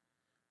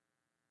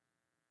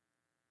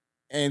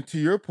 And to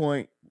your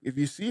point, if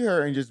you see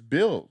her and just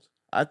build,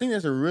 I think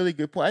that's a really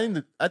good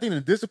point. I think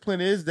the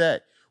discipline is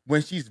that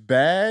when she's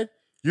bad,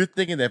 you're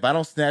thinking that if I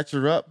don't snatch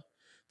her up,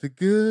 the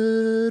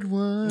good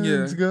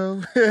ones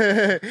go.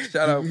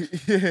 Shout out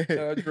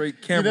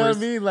Drake Cameras. You know what I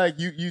mean? Like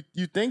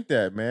you think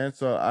that, man.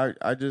 So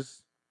I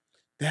just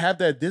to have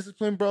that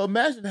discipline, bro.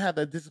 Imagine to have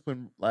that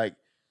discipline, like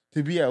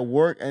to be at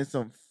work and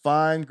some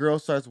fine girl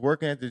starts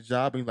working at the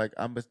job and like,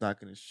 I'm just not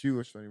gonna shoot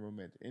or show any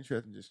romantic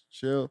interest and just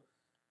chill.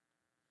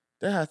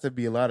 There has to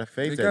be a lot of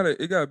faith.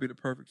 It gotta be the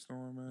perfect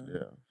storm, man.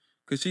 Yeah.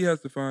 Cause she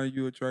has to find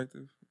you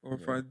attractive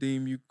or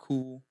deem you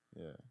cool.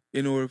 Yeah.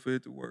 In order for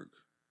it to work.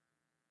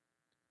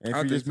 And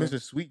if you just miss a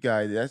sweet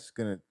guy, that's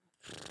gonna.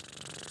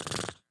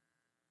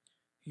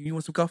 You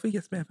want some coffee?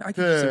 Yes, ma'am. I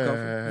give you some coffee.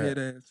 Head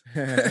ass.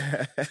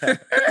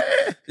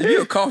 If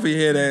you're a coffee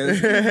head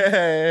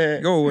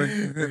ass, go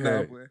away.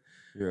 Nah, boy.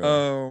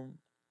 Yeah.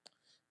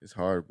 It's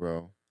hard,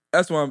 bro.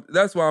 That's why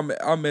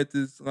I'm at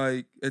this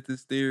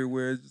theory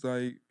where it's just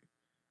like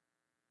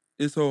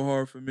it's so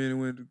hard for men and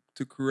women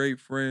to create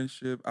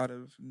friendship out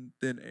of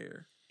thin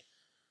air.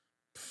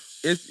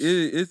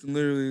 It's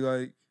literally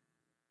like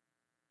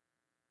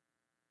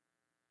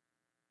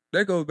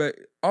that goes back.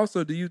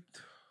 Also, do you?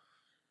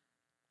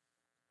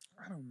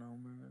 I don't know,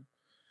 man.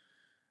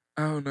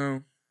 I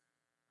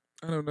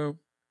don't know.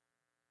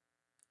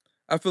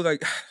 I feel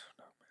like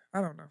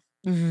I don't know.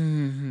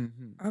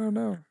 I don't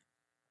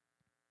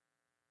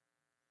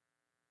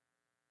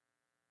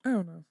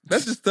know.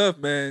 That's just tough,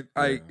 man.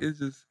 It's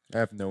just. I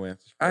have no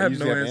answers. I have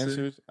no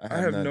answers. I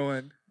have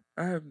none.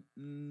 I have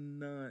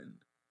none.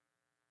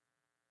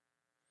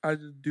 I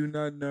just do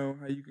not know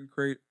how you can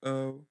create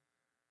a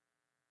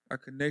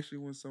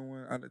connection with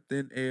someone out of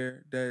thin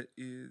air that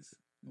is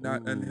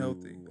not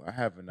unhealthy. I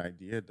have an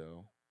idea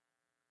though.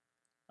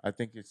 I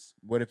think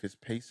what if it's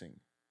pacing?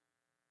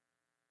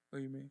 What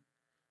do you mean?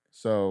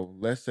 So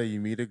let's say you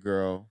meet a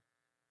girl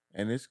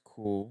and it's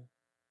cool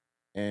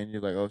and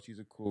you're like, oh, she's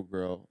a cool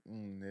girl.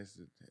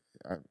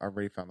 I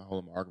already found the hole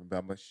in my argument, but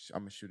I'm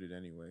gonna shoot it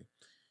anyway.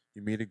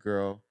 You meet a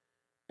girl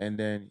and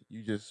then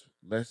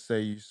let's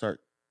say you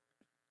start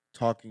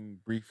talking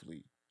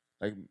briefly,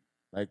 like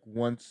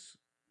once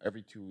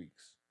every 2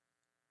 weeks,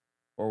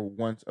 or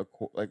once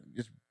like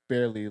just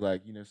barely,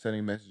 like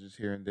sending messages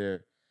here and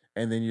there,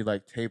 and then you're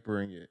like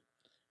tapering it,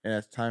 and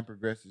as time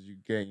progresses, you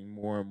gain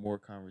more and more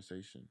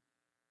conversation.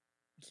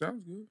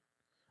 Sounds good.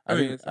 I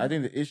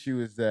think the issue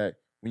is that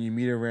when you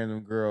meet a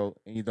random girl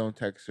and you don't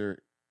text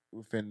her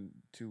within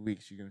 2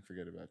 weeks, she's gonna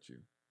forget about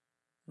you,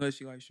 unless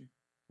she likes you.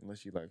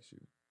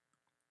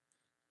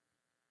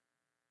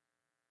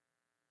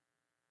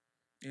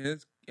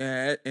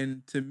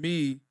 And to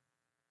me,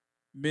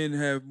 men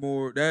have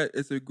more. That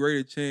it's a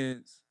greater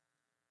chance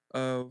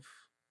of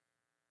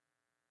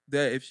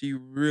that if she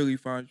really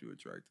finds you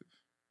attractive.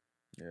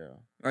 Yeah,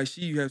 like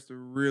she has to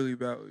really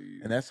value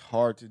you, and that's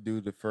hard to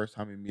do the first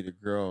time you meet a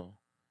girl,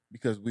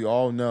 because we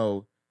all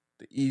know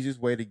the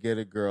easiest way to get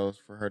a girl is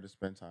for her to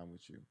spend time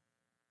with you,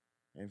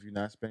 and if you're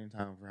not spending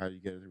time with her, how do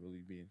you get her to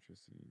really be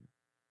interested in you?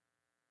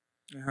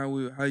 And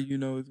how you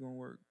know it's gonna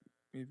work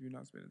if you're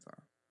not spending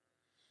time?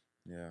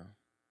 Yeah.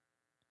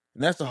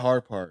 And that's the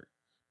hard part.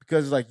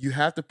 Because like you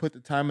have to put the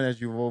time in, as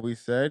you've always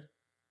said.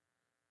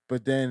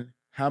 But then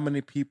how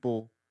many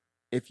people,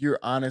 if you're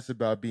honest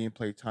about being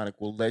platonic,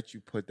 will let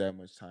you put that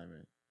much time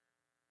in?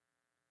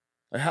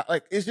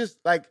 Like it's just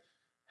like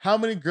how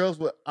many girls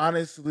would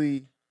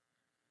honestly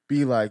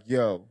be like,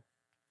 yo,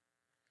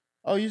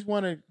 oh, you just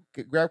want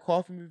to grab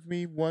coffee with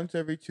me once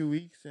every 2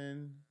 weeks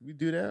and we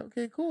do that?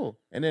 Okay, cool.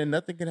 And then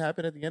nothing can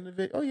happen at the end of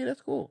it. Oh yeah,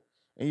 that's cool.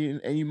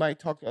 And you might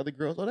talk to other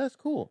girls. Oh, that's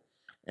cool.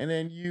 And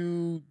then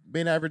you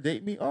may never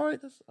date me. All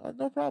right, that's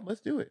no problem.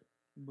 Let's do it.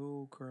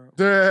 Bull crap.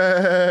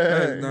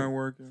 That is not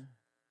working.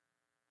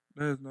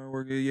 That is not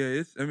working. Yeah,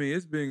 it's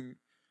been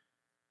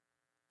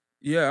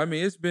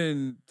it's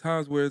been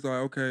times where it's like,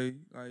 okay,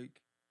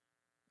 like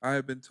I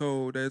have been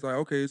told that it's like,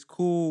 okay, it's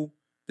cool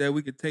that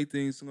we could take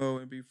things slow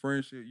and be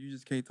friendship. You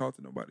just can't talk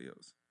to nobody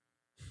else.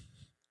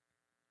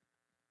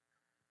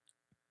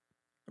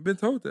 I've been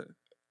told that.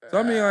 So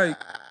I mean,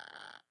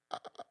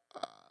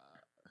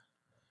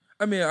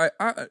 like,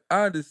 I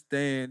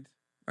understand.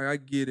 Like, I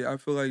get it. I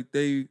feel like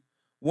they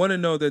want to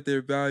know that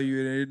they're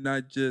valued and they're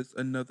not just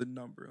another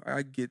number.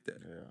 I get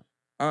that. Yeah.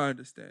 I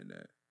understand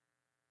that.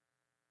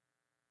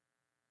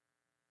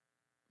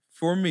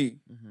 For me,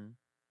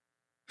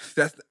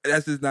 that's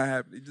just not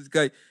happening.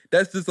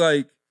 Just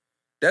like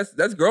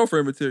that's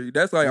girlfriend material.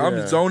 That's like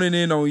I'm zoning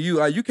in on you.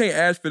 Like you can't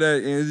ask for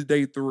that, and it's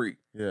day 3.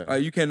 Yeah,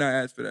 like you cannot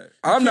ask for that.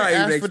 I'm not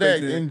even expecting for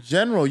that in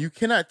general. You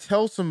cannot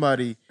tell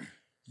somebody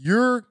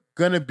you're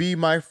gonna be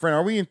my friend.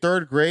 Are we in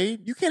 3rd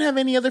grade? You can't have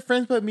any other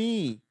friends but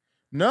me.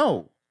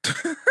 No,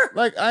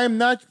 like I am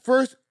not.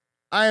 First,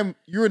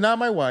 you're not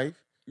my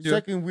wife. Yeah.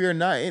 Second, we are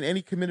not in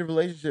any committed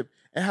relationship.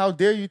 And how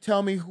dare you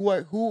tell me who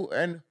I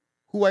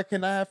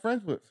cannot have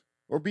friends with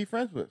or be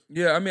friends with?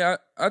 Yeah, I mean,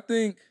 I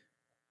think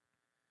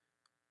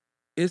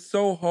it's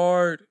so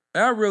hard.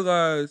 And I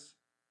realize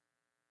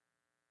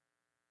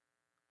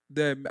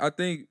that I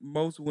think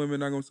most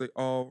women, not gonna say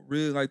all,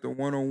 really like the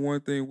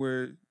one-on-one thing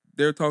where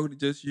they're talking to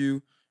just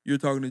you, you're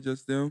talking to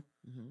just them.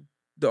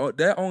 Mm-hmm.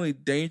 That only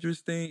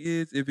dangerous thing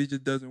is if it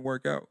just doesn't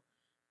work out.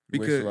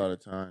 Because waste a lot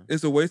of time.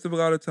 It's a waste of a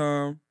lot of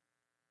time.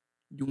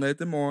 You let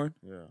them on.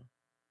 Yeah.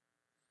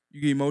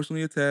 You get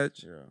emotionally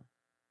attached. Yeah.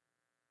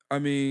 I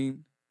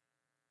mean,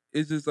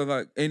 it's just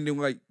like, and then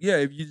like, yeah,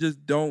 if you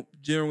just don't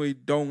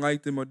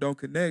like them or don't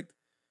connect,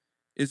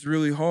 it's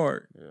really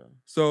hard. Yeah.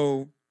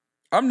 So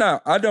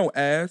I don't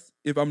ask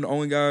if I'm the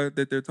only guy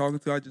that they're talking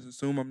to. I just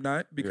assume I'm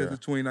not because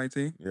it's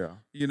 2019. Yeah.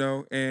 You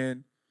know,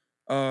 and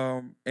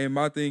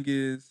my thing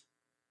is,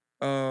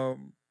 I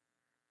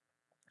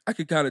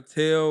can kind of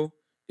tell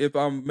if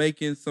I'm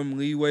making some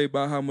leeway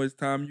by how much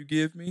time you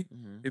give me,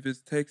 if it's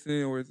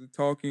texting or is it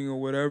talking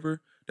or whatever.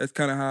 That's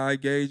kind of how I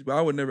gauge. But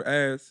I would never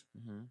ask,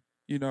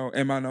 you know,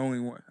 am I the only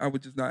one? I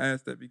would just not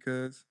ask that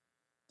because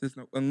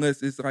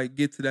unless it's like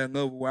get to that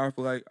level where I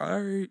feel like,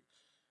 all right,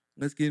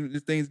 this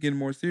thing's getting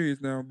more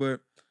serious now. But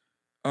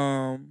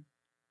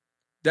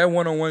that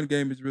one-on-one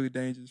game is really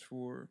dangerous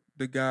for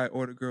the guy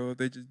or the girl if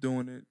they're just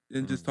doing it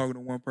and just talking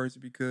to one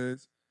person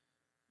because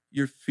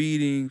you're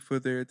feeding for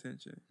their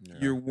attention. Yeah.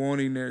 You're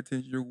wanting their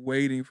attention. You're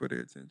waiting for their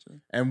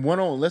attention. And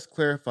let's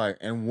clarify.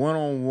 And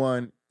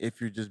one-on-one,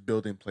 if you're just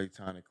building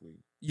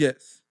platonically.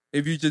 Yes,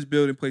 if you're just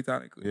building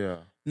platonically. Yeah.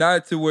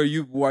 Not to where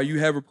while you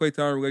have a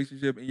platonic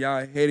relationship and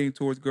y'all heading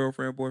towards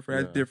girlfriend,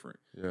 boyfriend. That's different.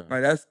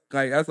 Yeah.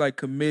 That's like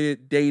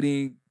committed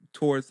dating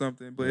towards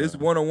something. But it's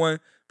one-on-one,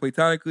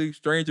 platonically,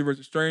 stranger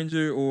versus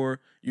stranger, or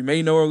you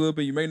may know her a little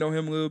bit, you may know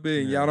him a little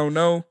bit, and y'all don't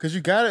know. Because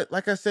you got it.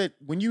 Like I said,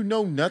 when you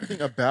know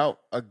nothing about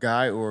a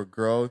guy or a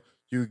girl,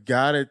 you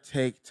got to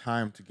take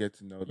time to get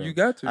to know them. You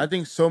got to. I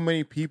think so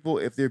many people,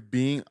 if they're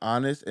being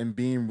honest and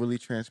being really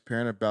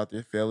transparent about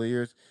their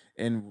failures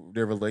in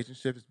their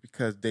relationships, it's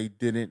because they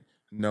didn't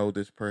know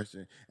this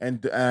person.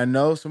 And I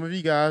know some of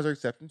you guys are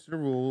accepting to the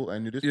rule. I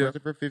knew this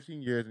person for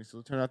 15 years and he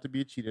still turned out to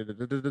be a cheater.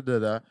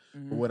 But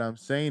what I'm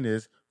saying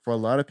is, for a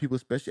lot of people,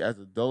 especially as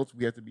adults,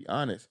 we have to be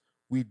honest.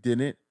 We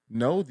didn't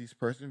know this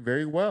person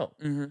very well.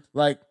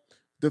 Like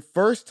the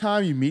first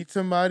time you meet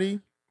somebody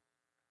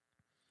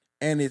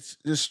and it's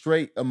just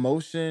straight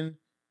emotion,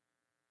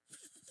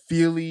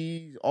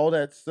 feely, all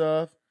that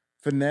stuff,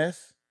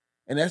 finesse,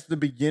 and that's the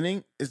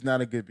beginning, it's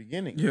not a good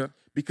beginning. Yeah.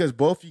 Because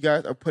both you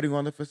guys are putting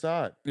on the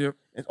facade. Yep.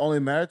 It's only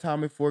a matter of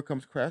time before it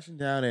comes crashing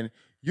down and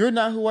you're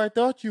not who I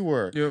thought you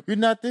were. Yep. You're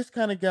not this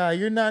kind of guy.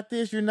 You're not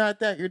this. You're not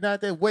that. You're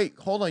not that. Wait,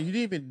 hold on. You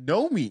didn't even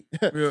know me.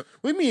 Yep. What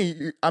do you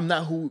mean I'm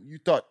not who you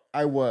thought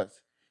I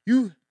was?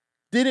 You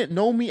didn't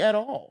know me at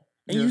all.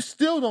 And you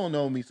still don't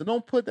know me. So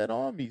don't put that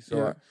on me.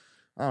 So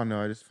I don't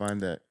know. I just find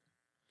that.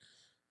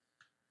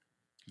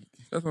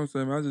 That's what I'm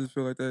saying. I just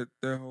feel like that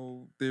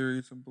whole theory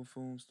is some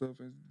buffoon stuff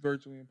is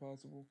virtually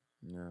impossible.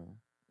 Yeah.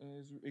 And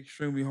it's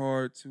extremely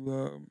hard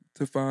to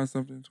find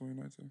something in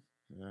 2019.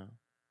 Yeah.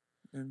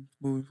 And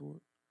moving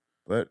forward.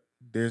 But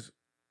there's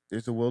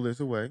a will, there's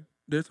a way.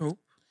 There's hope.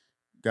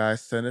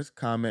 Guys, send us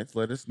comments.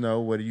 Let us know.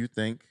 What do you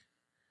think?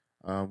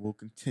 We'll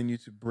continue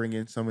to bring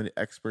in some of the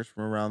experts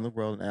from around the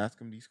world and ask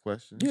them these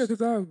questions. Yeah,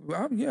 because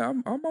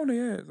I'm on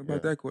their ass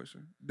about that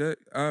question.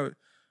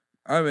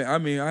 I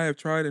mean, I have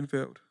tried and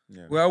failed.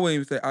 Yeah. Well, I wouldn't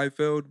even say I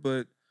failed,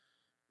 but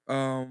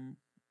I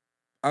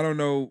don't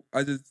know.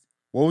 What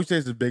would you say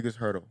is the biggest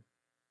hurdle?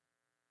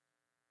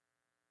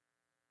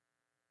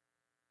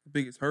 The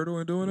biggest hurdle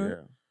in doing it?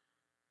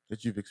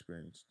 That you've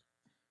experienced.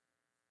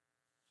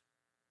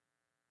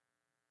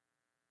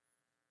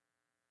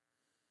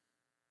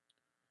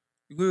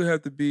 You really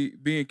have to be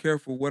being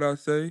careful what I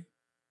say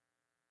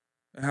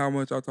and how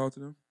much I talk to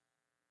them.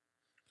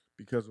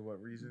 Because of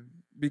what reason?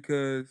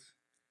 Because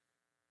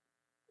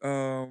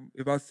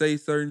if I say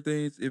certain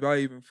things, if I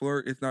even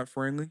flirt, it's not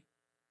friendly.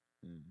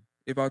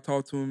 If I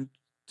talk to them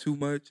too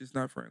much, it's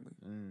not friendly.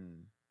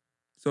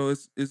 So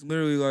it's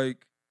literally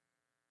like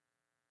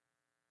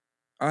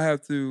I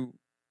have to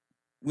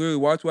literally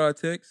watch what I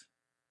text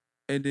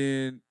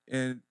and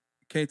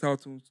can't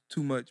talk to them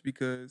too much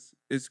because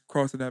it's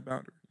crossing that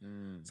boundary.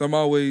 So I'm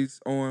always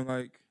on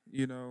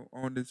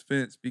on this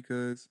fence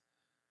because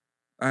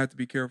I have to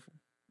be careful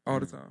all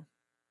the time.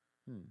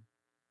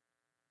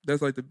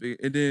 That's like the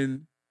big, and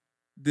then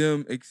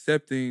them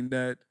accepting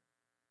that,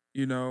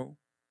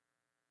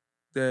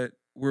 that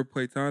we're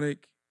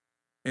platonic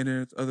and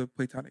there's other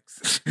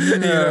platonics.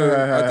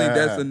 I think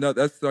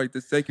that's like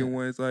the second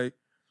one. It's like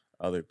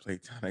other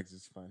platonics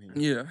is funny.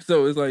 Yeah.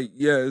 So it's like,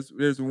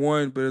 there's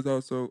one, but there's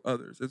also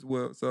others as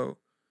well. So,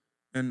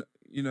 and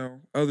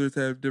others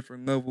have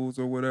different levels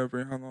or whatever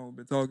and how long we've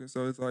been talking.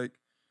 So it's like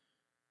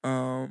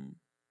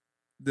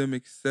them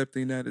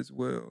accepting that as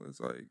well. It's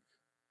like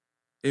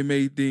it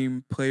may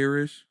deem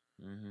playerish.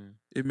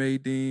 It may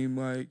deem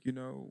like,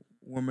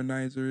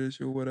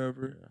 womanizer-ish or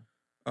whatever.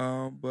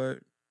 But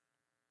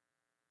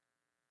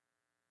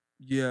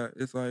yeah,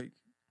 it's like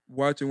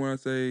watching when I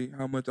say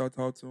how much I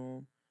talk to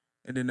them,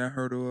 and then that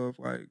hurdle of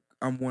like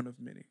I'm one of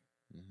many.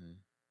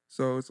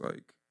 So it's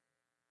like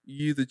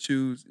you either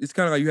choose. It's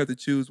kind of like you have to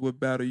choose what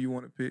battle you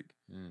want to pick.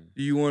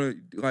 Do you want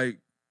to, like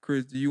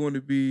Chris? Do you want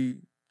to be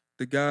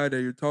the guy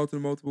that you're talking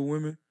to multiple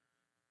women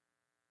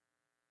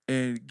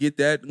and get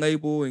that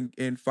label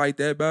and fight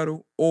that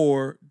battle,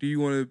 or do you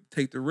want to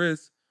take the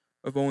risk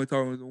of only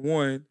talking to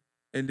one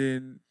and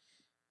then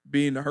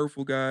being the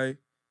hurtful guy,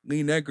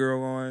 lean that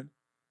girl on,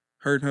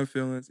 hurting her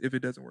feelings if it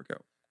doesn't work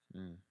out?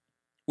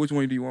 Which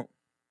one do you want?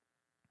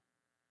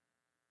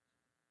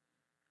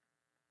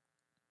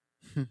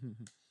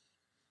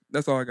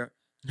 That's all I got.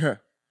 Yeah.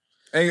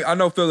 Hey, I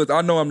know, fellas,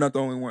 I know I'm not the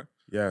only one.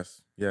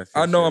 Yes.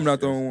 I know I'm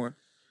not the only one.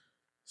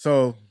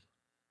 So,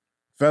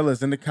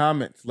 fellas, in the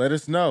comments, let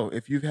us know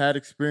if you've had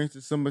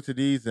experiences similar to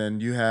these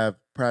and you have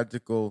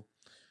practical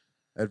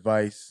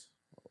advice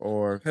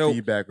or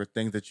feedback or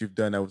things that you've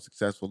done that was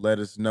successful. Let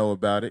us know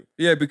about it.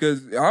 Yeah,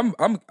 because I'm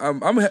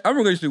in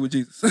relationship with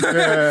Jesus.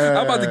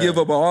 I'm about to give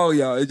up on all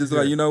y'all. It's just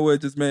like, you know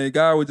what? Just, man,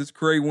 God would just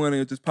create one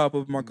and just pop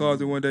up in my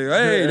closet one day.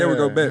 Hey, there we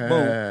go, back,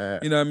 boom.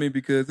 You know what I mean?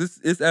 Because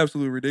it's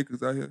absolutely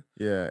ridiculous out here.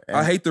 Yeah,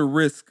 I hate the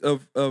risk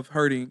of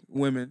hurting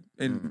women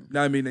and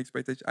not meeting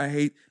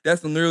expectations.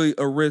 That's literally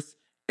a risk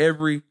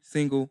every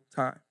single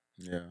time.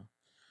 Yeah,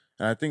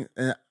 and I think,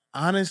 and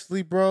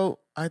honestly, bro,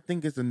 I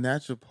think it's a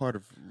natural part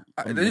of.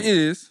 It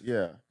is.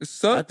 Yeah, it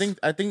sucks.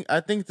 I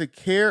think to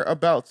care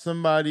about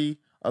somebody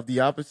of the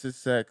opposite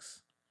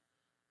sex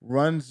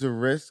runs the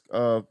risk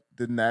of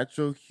the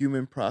natural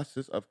human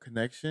process of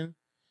connection,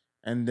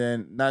 and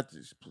then not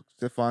just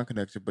divine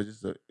connection, but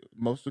just the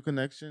emotional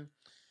connection,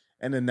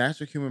 and the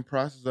natural human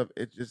process of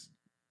it just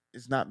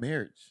is not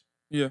marriage.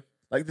 Yeah,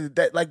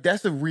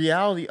 that's the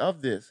reality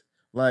of this.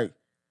 Like,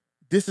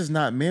 this is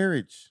not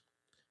marriage.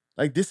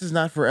 Like, this is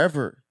not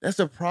forever. That's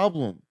a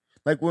problem.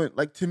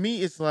 To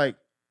me, it's like,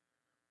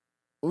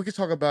 we could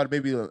talk about it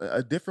maybe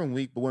a different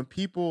week, but when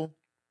people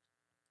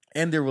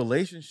end their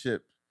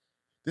relationship,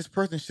 this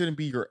person shouldn't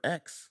be your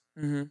ex.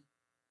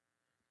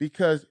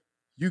 Because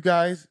you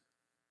guys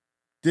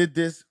did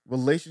this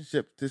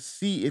relationship to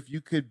see if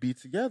you could be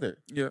together.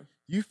 Yeah.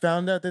 You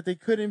found out that they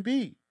couldn't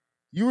be.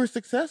 You were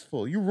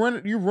successful. You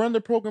run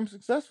the program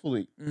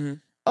successfully.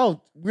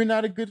 Oh, we're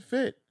not a good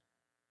fit.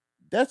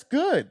 That's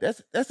good.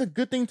 That's a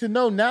good thing to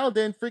know now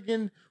than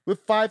freaking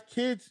with 5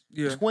 kids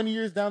 20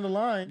 years down the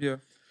line. Yeah.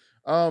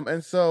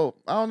 And so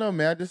I don't know,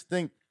 man. I just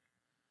think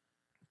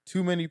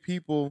too many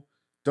people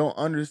don't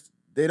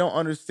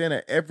understand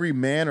that every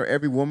man or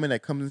every woman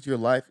that comes into your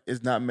life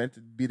is not meant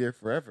to be there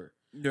forever.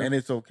 Yeah. And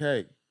it's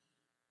okay.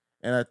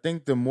 And I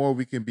think the more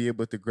we can be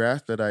able to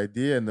grasp that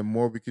idea and the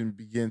more we can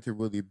begin to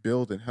really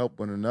build and help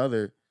one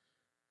another,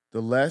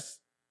 the less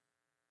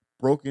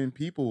broken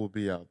people will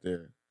be out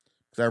there.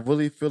 Because I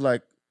really feel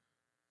like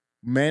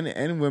men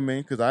and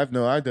women, because I've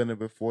done it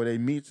before, they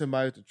meet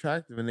somebody who's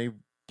attractive and they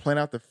plan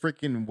out the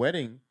freaking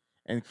wedding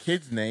and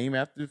kid's name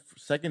after the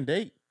second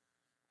date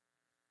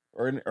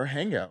or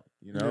hangout,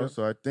 Yeah.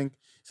 So I think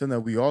something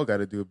that we all got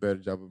to do a better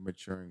job of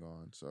maturing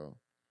on. So,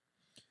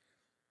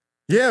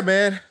 yeah,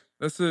 man.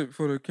 That's it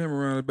for the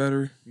camera around the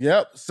battery.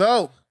 Yep.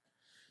 So,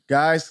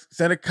 guys,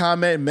 send a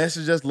comment,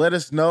 message us, let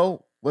us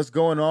know what's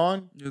going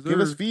on. Yes, give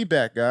us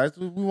feedback, guys.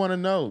 We want to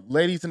know.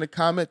 Ladies in the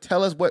comment,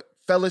 tell us what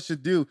fellas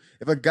should do.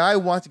 If a guy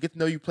wants to get to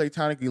know you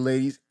platonically,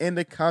 ladies, in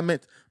the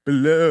comments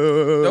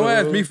below. Don't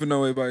ask me for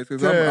no advice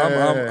because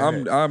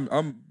I'm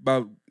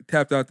about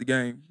tapped out the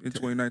game in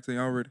 2019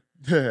 already.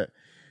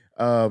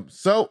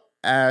 So,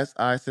 as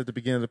I said at the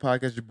beginning of the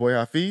podcast, your boy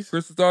Hafeez.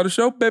 Chris is all the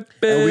show, baby.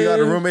 And we are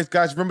the roommates.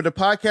 Guys, remember the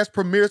podcast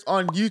premieres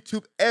on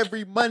YouTube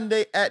every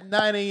Monday at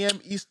 9 a.m.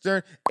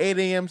 Eastern, 8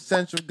 a.m.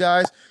 Central,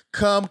 guys.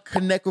 Come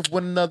connect with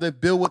one another,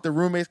 build with the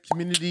roommates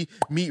community,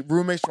 meet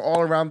roommates from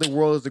all around the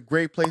world. It's a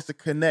great place to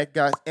connect,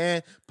 guys.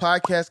 And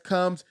podcast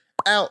comes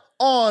out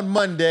on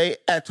Monday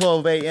at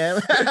 12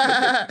 a.m.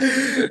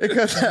 It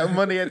comes out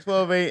Monday at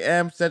 12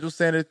 a.m. Central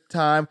Standard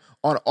Time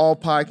on all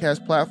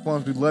podcast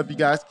platforms. We love you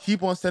guys.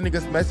 Keep on sending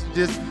us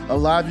messages. A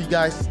lot of you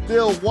guys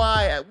still,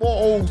 why?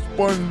 Whoa,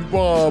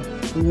 SpongeBob,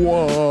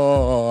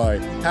 why?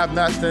 Have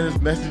not sent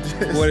us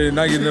messages. What, did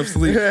not get enough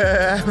sleep?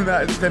 Have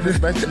not sent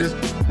us messages.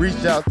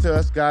 Reach out to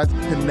us, guys.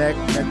 Connect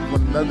with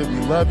one another. We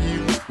love you.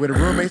 We're the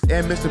roommates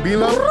and Mr.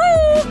 Bilo.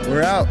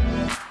 We're out.